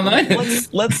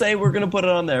let's say we're gonna put it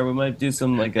on there. We might do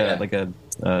some like a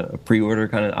pre-order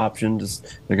kind of option.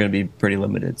 Just they're gonna be pretty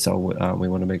limited, so we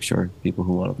want to make sure people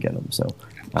who want to get them. So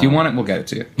if you want it, we'll get it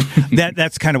to you.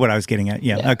 That's kind of what I was getting at.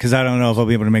 Yeah, because I don't know if I'll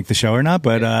be able to make the show or not,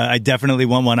 but I definitely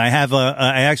want one. I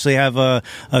actually have a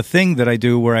thing that I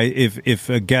do where if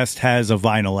a guest has a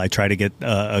vinyl, I try to get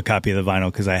a copy of the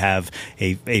vinyl, because I have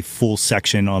a full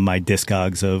section on my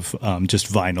Discogs of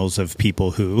just vinyls of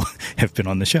people who have been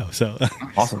on the show. So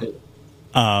awesome.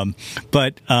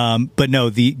 But no,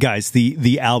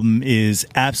 the album is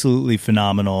absolutely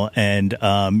phenomenal, and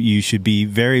you should be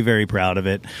very, very proud of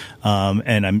it.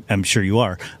 And I'm sure you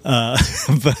are.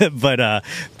 But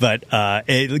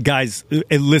guys,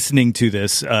 listening to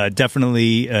this,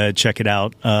 definitely check it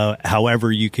out.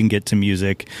 However you can get to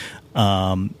music.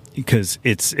 Because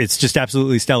it's just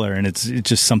absolutely stellar, and it's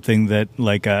just something that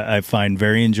I find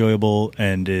very enjoyable,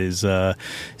 and is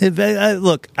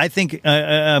look, I think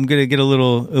I'm gonna get a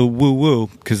little woo woo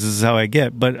because this is how I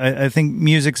get, but I think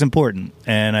music's important,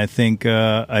 and I think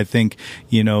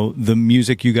the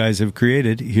music you guys have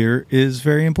created here is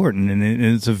very important, and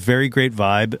it's a very great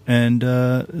vibe, and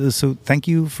so thank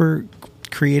you for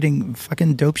creating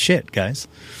fucking dope shit, guys.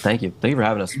 Thank you for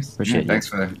having us. Appreciate you. Thanks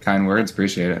for the kind words.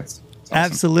 Appreciate it. Awesome.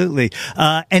 Absolutely.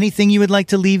 Anything you would like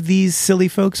to leave these silly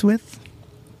folks with?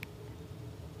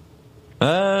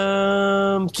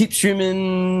 Keep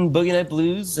streaming Boogie Night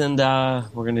Blues, and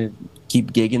we're gonna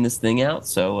keep gigging this thing out.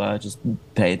 So just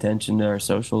pay attention to our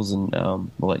socials, and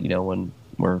we'll let you know when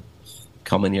we're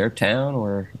coming to your town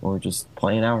or just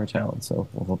playing our town. So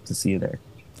we'll hope to see you there.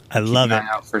 I love it. Keep an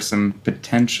eye out for some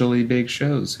potentially big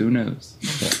shows. Who knows?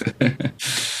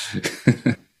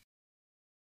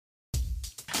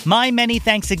 My many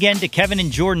thanks again to Kevin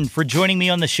and Jordan for joining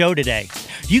me on the show today.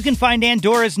 You can find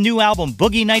Andorra's new album,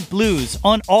 Boogie Night Blues,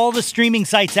 on all the streaming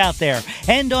sites out there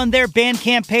and on their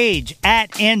Bandcamp page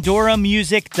at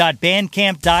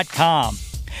andorramusic.bandcamp.com.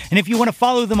 And if you want to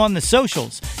follow them on the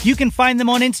socials, you can find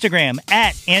them on Instagram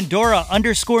at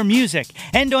Andorra_music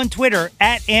and on Twitter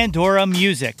at Andorra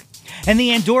Music. And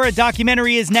the Andorra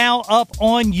documentary is now up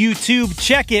on YouTube.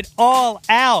 Check it all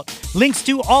out. Links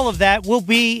to all of that will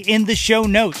be in the show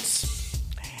notes.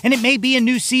 And it may be a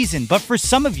new season, but for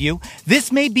some of you, this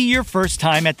may be your first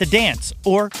time at the dance.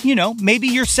 Or, maybe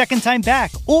your second time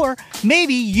back. Or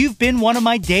maybe you've been one of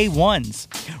my day ones.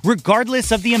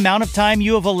 Regardless of the amount of time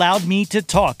you have allowed me to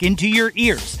talk into your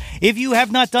ears, if you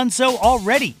have not done so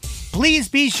already, please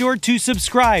be sure to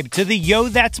subscribe to the Yo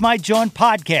That's My John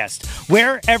podcast,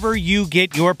 wherever you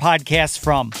get your podcasts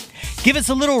from. Give us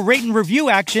a little rate and review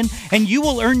action, and you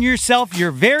will earn yourself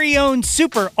your very own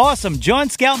super awesome John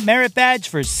Scout Merit Badge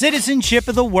for Citizenship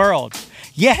of the World.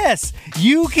 Yes,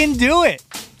 you can do it.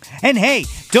 And hey,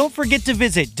 don't forget to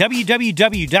visit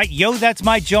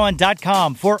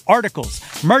www.yothat'smyjohn.com for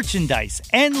articles, merchandise,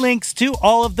 and links to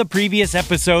all of the previous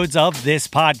episodes of this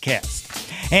podcast.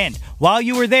 And while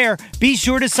you are there, be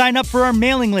sure to sign up for our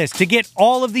mailing list to get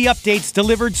all of the updates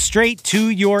delivered straight to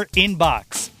your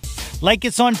inbox. Like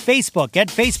us on Facebook at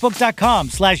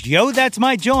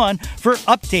facebook.com/YoThat'sMyJohn for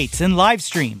updates and live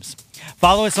streams.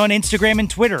 Follow us on Instagram and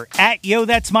Twitter at Yo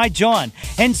That's My John,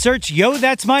 and search Yo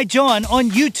That's My John on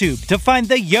YouTube to find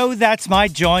the Yo That's My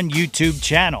John YouTube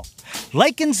channel.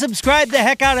 Like and subscribe the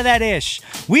heck out of that ish.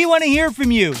 We want to hear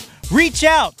from you. Reach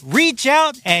out,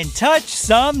 and touch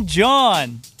some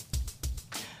John.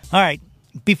 All right,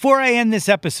 before I end this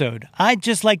episode, I'd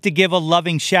just like to give a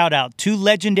loving shout out to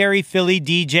legendary Philly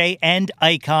DJ and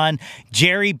icon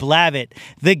Jerry Blavitt,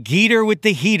 the Geeter with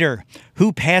the heater,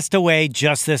 who passed away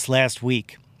just this last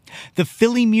week. The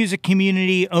Philly music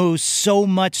community owes so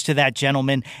much to that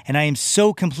gentleman, and I am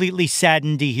so completely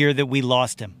saddened to hear that we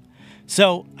lost him.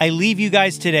 So I leave you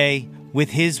guys today with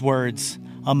his words,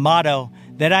 a motto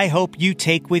that I hope you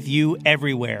take with you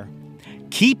everywhere.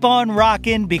 Keep on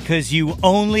rocking because you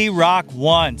only rock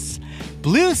once.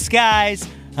 Blue skies.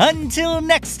 Until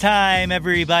next time,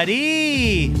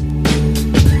 everybody.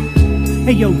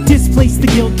 Hey yo, displace the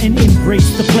guilt and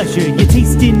embrace the pleasure. Your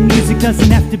taste in music doesn't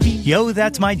have to be. Yo,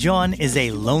 That's My John is a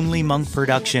Lonely Monk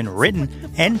production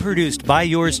written and produced by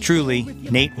yours truly,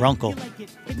 Nate Runkle.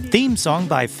 Theme song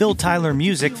by Phil Tyler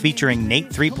Music featuring Nate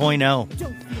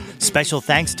 3.0. Special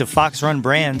thanks to Fox Run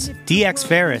Brands, DX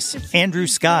Ferris, Andrew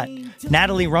Scott,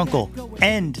 Natalie Runkle,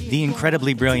 and the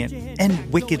incredibly brilliant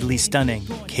and wickedly stunning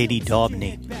Katie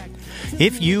Daubney.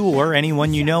 If you or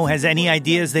anyone you know has any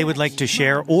ideas they would like to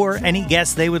share or any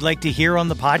guests they would like to hear on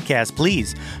the podcast,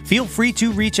 please feel free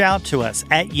to reach out to us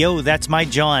at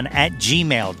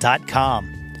yothat'smyjohn@gmail.com.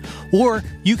 Or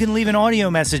you can leave an audio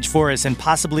message for us and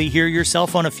possibly hear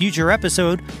yourself on a future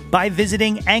episode by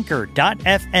visiting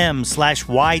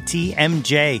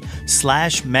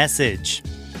anchor.fm/ytmj/message.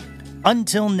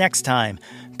 Until next time,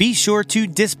 be sure to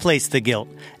displace the guilt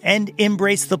and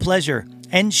embrace the pleasure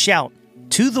and shout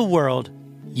to the world,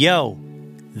 yo,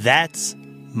 that's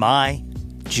my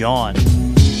John.